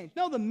must change.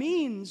 No, the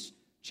means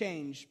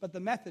change, but the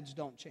methods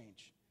don't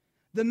change.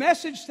 The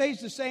message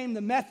stays the same,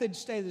 the methods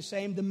stay the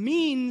same. The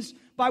means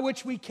by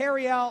which we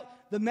carry out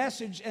the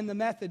message and the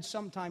methods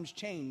sometimes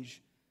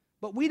change.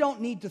 But we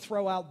don't need to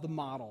throw out the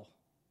model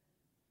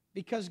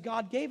because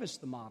God gave us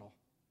the model.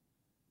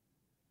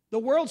 The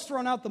world's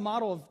thrown out the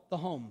model of the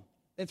home.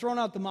 They've thrown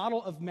out the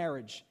model of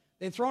marriage.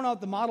 They've thrown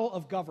out the model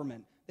of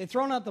government. They've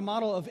thrown out the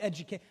model of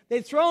education.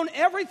 They've thrown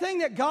everything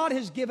that God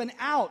has given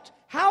out.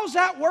 How's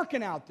that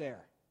working out there?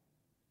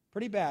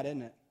 Pretty bad,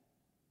 isn't it?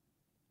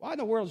 Why in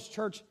the world is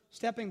church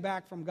stepping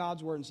back from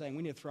God's word and saying,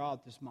 we need to throw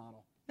out this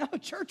model? No,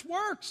 church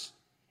works.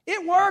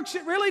 It works.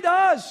 It really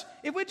does.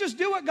 If we just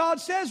do what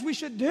God says we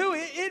should do,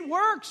 it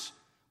works.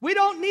 We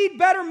don't need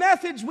better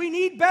methods. We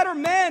need better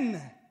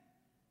men.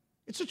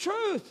 It's the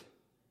truth.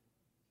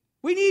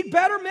 We need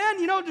better men.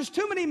 You know, there's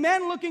too many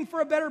men looking for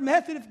a better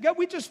method. If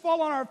we just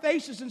fall on our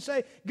faces and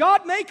say,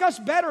 God, make us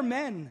better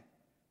men.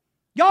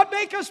 God,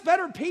 make us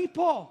better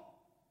people.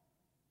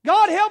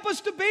 God, help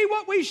us to be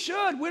what we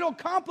should. We'll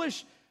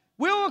accomplish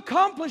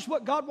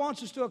what God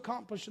wants us to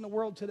accomplish in the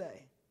world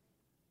today.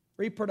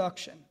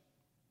 Reproduction.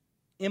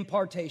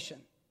 Impartation.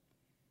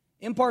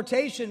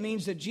 Impartation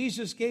means that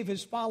Jesus gave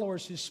his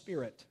followers his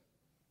Spirit.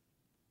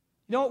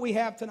 You know what we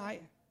have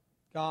tonight?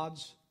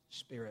 God's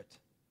Spirit.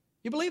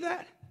 You believe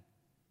that?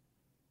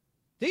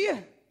 Do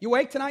you? You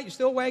awake tonight? You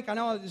still awake? I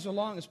know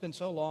it's been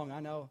so long, I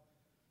know.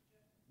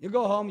 You'll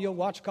go home, you'll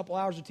watch a couple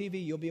hours of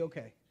TV, you'll be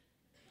okay.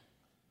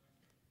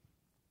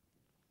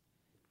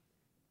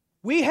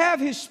 We have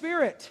his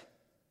Spirit.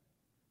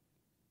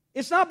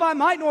 It's not by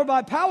might nor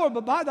by power,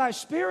 but by thy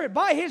Spirit,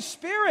 by his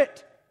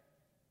Spirit.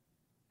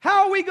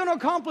 How are we going to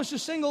accomplish a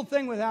single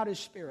thing without his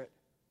Spirit?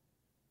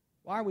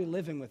 Why are we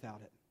living without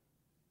it?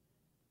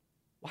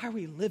 Why are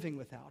we living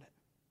without it?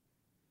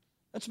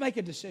 Let's make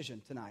a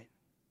decision tonight.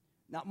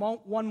 Not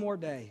one more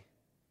day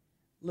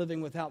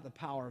living without the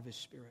power of his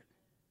Spirit.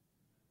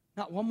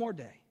 Not one more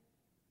day.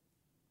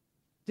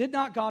 Did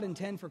not God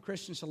intend for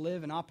Christians to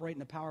live and operate in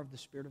the power of the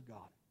Spirit of God?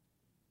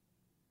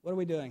 What are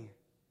we doing?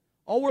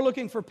 Oh, we're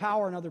looking for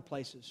power in other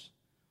places.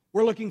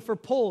 We're looking for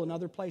pull in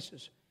other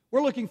places.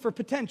 We're looking for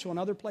potential in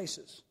other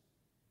places.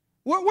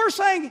 We're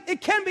saying it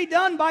can be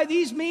done by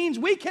these means.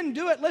 We can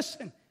do it.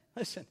 Listen.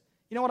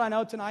 You know what I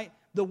know tonight?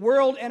 The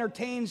world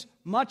entertains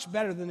much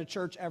better than the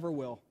church ever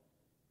will.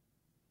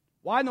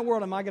 Why in the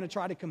world am I going to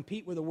try to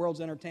compete with the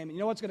world's entertainment? You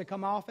know what's going to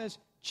come off as?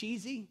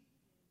 Cheesy.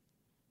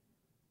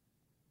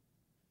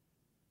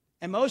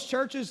 And most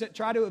churches that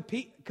try to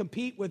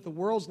compete with the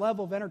world's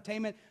level of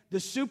entertainment,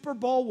 the Super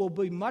Bowl will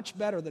be much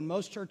better than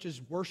most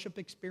churches' worship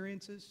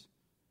experiences.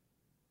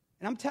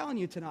 And I'm telling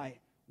you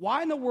tonight,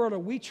 why in the world are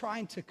we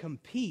trying to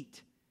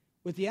compete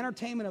with the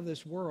entertainment of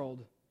this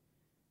world?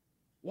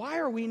 Why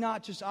are we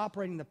not just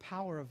operating the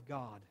power of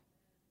God?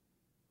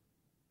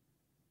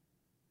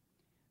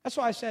 That's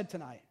why I said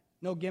tonight,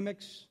 no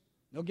gimmicks,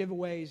 no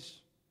giveaways,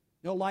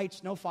 no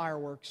lights, no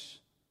fireworks,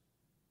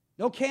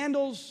 no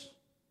candles,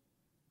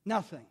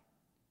 nothing.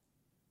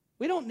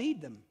 We don't need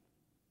them.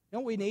 You know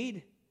what we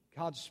need?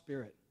 God's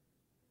Spirit.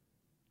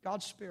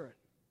 God's Spirit.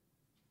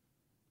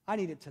 I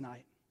need it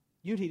tonight.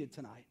 You need it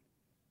tonight.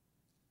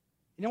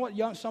 You know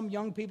what some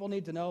young people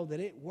need to know? That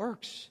it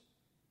works.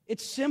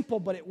 It's simple,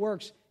 but it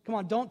works. Come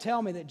on, don't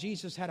tell me that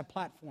Jesus had a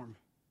platform.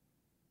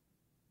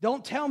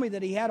 Don't tell me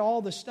that he had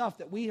all the stuff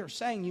that we are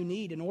saying you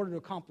need in order to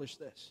accomplish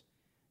this.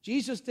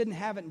 Jesus didn't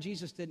have it and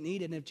Jesus didn't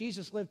need it. And if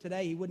Jesus lived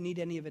today, he wouldn't need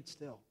any of it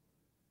still.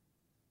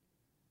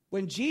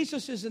 When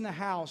Jesus is in the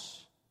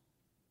house,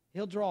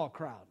 he'll draw a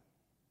crowd.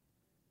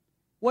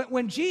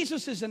 When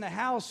Jesus is in the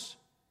house,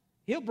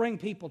 he'll bring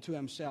people to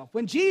himself.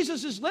 When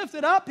Jesus is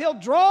lifted up, he'll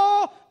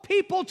draw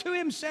people to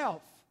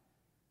himself.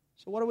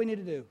 So what do we need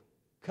to do?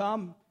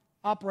 Come,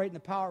 operate in the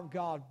power of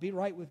God. Be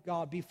right with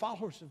God. Be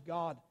followers of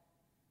God.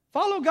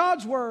 Follow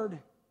God's word.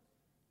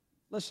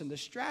 Listen, the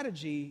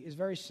strategy is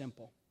very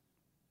simple.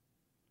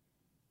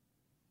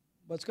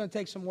 But it's going to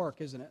take some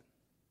work, isn't it,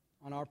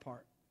 on our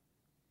part?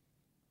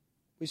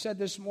 We said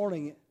this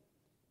morning,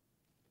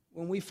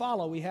 when we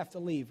follow, we have to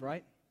leave,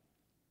 right?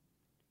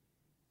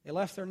 They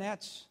left their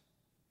nets,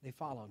 they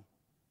followed.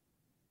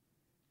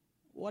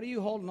 What are you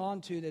holding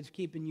on to that's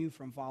keeping you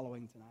from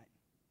following tonight?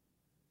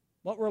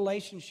 What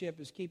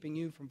relationship is keeping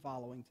you from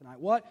following tonight?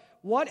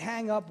 What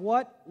hang up,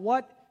 what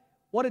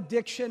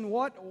addiction,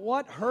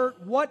 what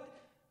hurt, what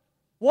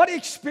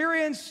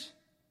experience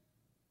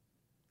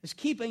is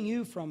keeping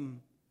you from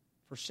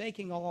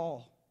forsaking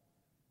all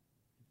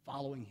and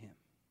following Him?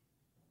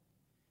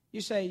 You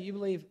say, you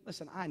believe,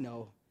 listen, I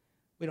know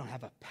we don't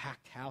have a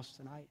packed house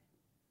tonight.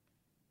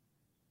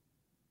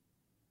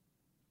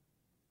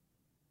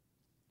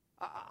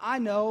 I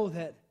know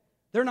that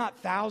there are not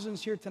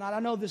thousands here tonight. I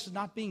know this is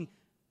not being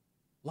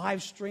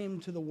live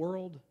streamed to the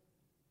world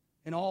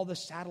and all the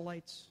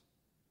satellites.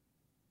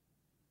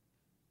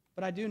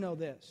 But I do know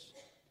this.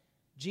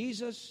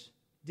 Jesus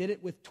did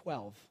it with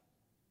 12.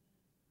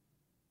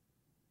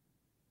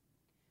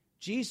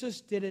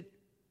 Jesus did it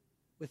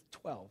with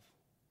 12.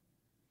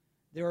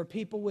 There are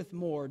people with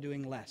more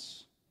doing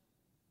less.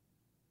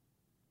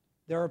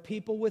 There are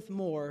people with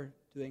more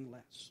doing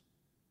less.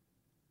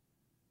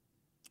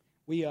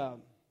 We're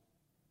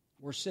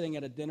sitting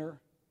at a dinner,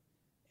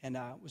 and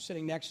we're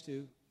sitting next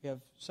to, we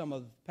have some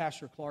of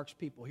Pastor Clark's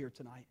people here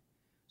tonight,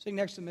 sitting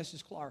next to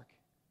Mrs. Clark.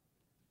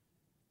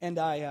 And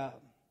I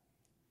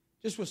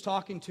just was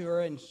talking to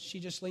her, and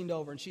she just leaned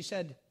over, and she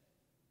said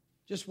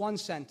just one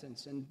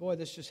sentence, and boy,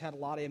 this just had a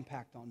lot of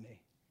impact on me.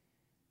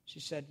 She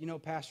said, you know,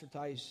 Pastor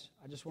Tice,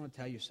 I just want to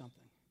tell you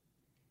something.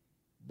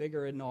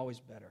 Bigger isn't always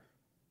better.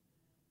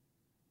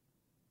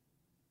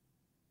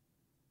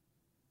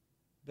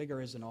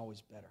 Bigger isn't always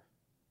better.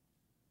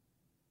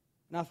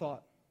 And I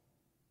thought,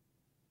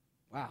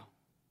 wow.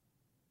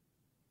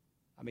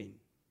 I mean,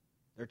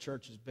 their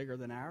church is bigger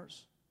than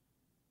ours.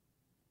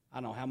 I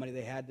don't know how many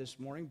they had this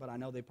morning, but I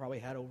know they probably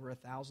had over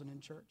 1,000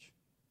 in church.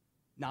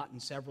 Not in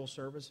several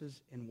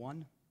services, in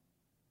one.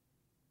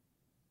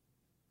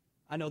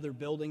 I know their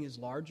building is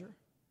larger.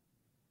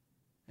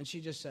 And she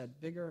just said,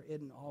 bigger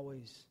isn't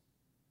always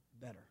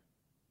better.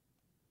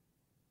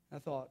 I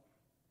thought,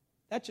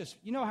 that just,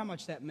 you know how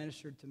much that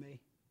ministered to me?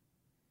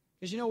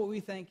 Because you know what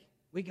we think?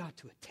 We got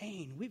to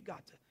attain. We've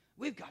got to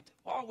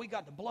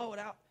blow it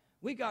out.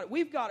 We've got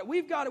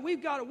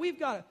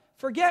it.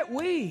 Forget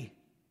we.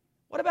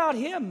 What about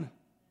Him?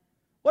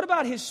 What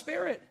about His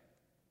Spirit?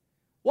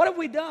 What have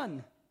we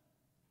done?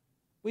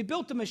 We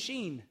built a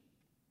machine.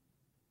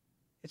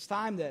 It's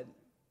time that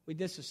we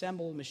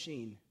disassemble the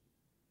machine.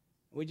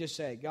 We just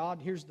say, God,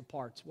 here's the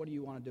parts. What do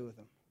you want to do with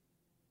them?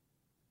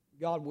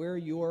 God, we're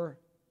your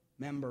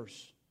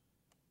members.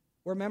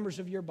 We're members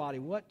of your body.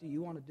 What do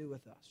you want to do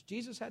with us?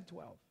 Jesus had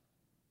 12.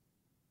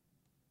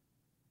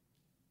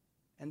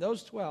 And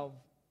those 12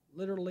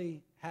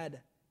 literally had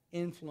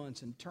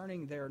influence in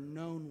turning their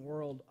known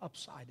world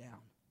upside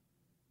down.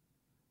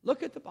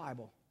 Look at the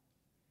Bible.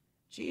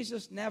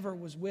 Jesus never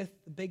was with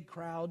the big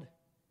crowd.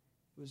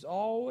 It was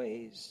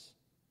always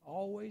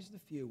the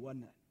few,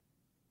 wasn't it?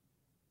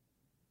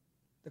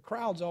 The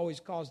crowds always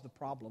caused the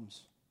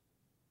problems.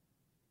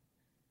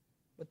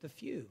 But the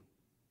few.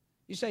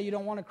 You say you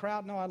don't want a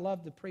crowd? No, I'd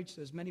love to preach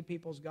to as many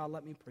people as God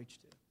let me preach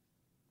to.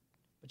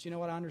 But you know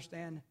what I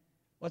understand?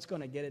 What's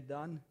going to get it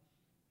done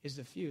is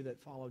the few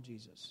that follow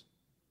Jesus.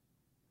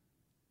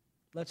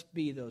 Let's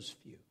be those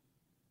few.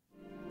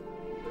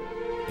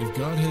 If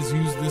God has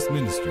used this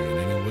ministry in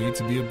any way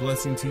to be a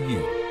blessing to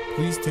you,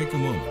 please take a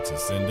moment to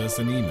send us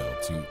an email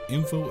to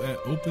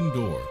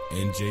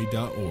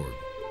info@opendoornj.org.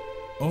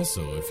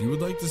 Also, if you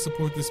would like to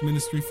support this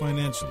ministry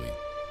financially,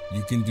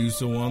 you can do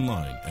so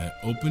online at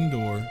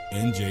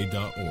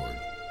opendoornj.org.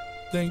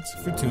 Thanks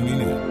for tuning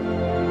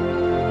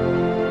in.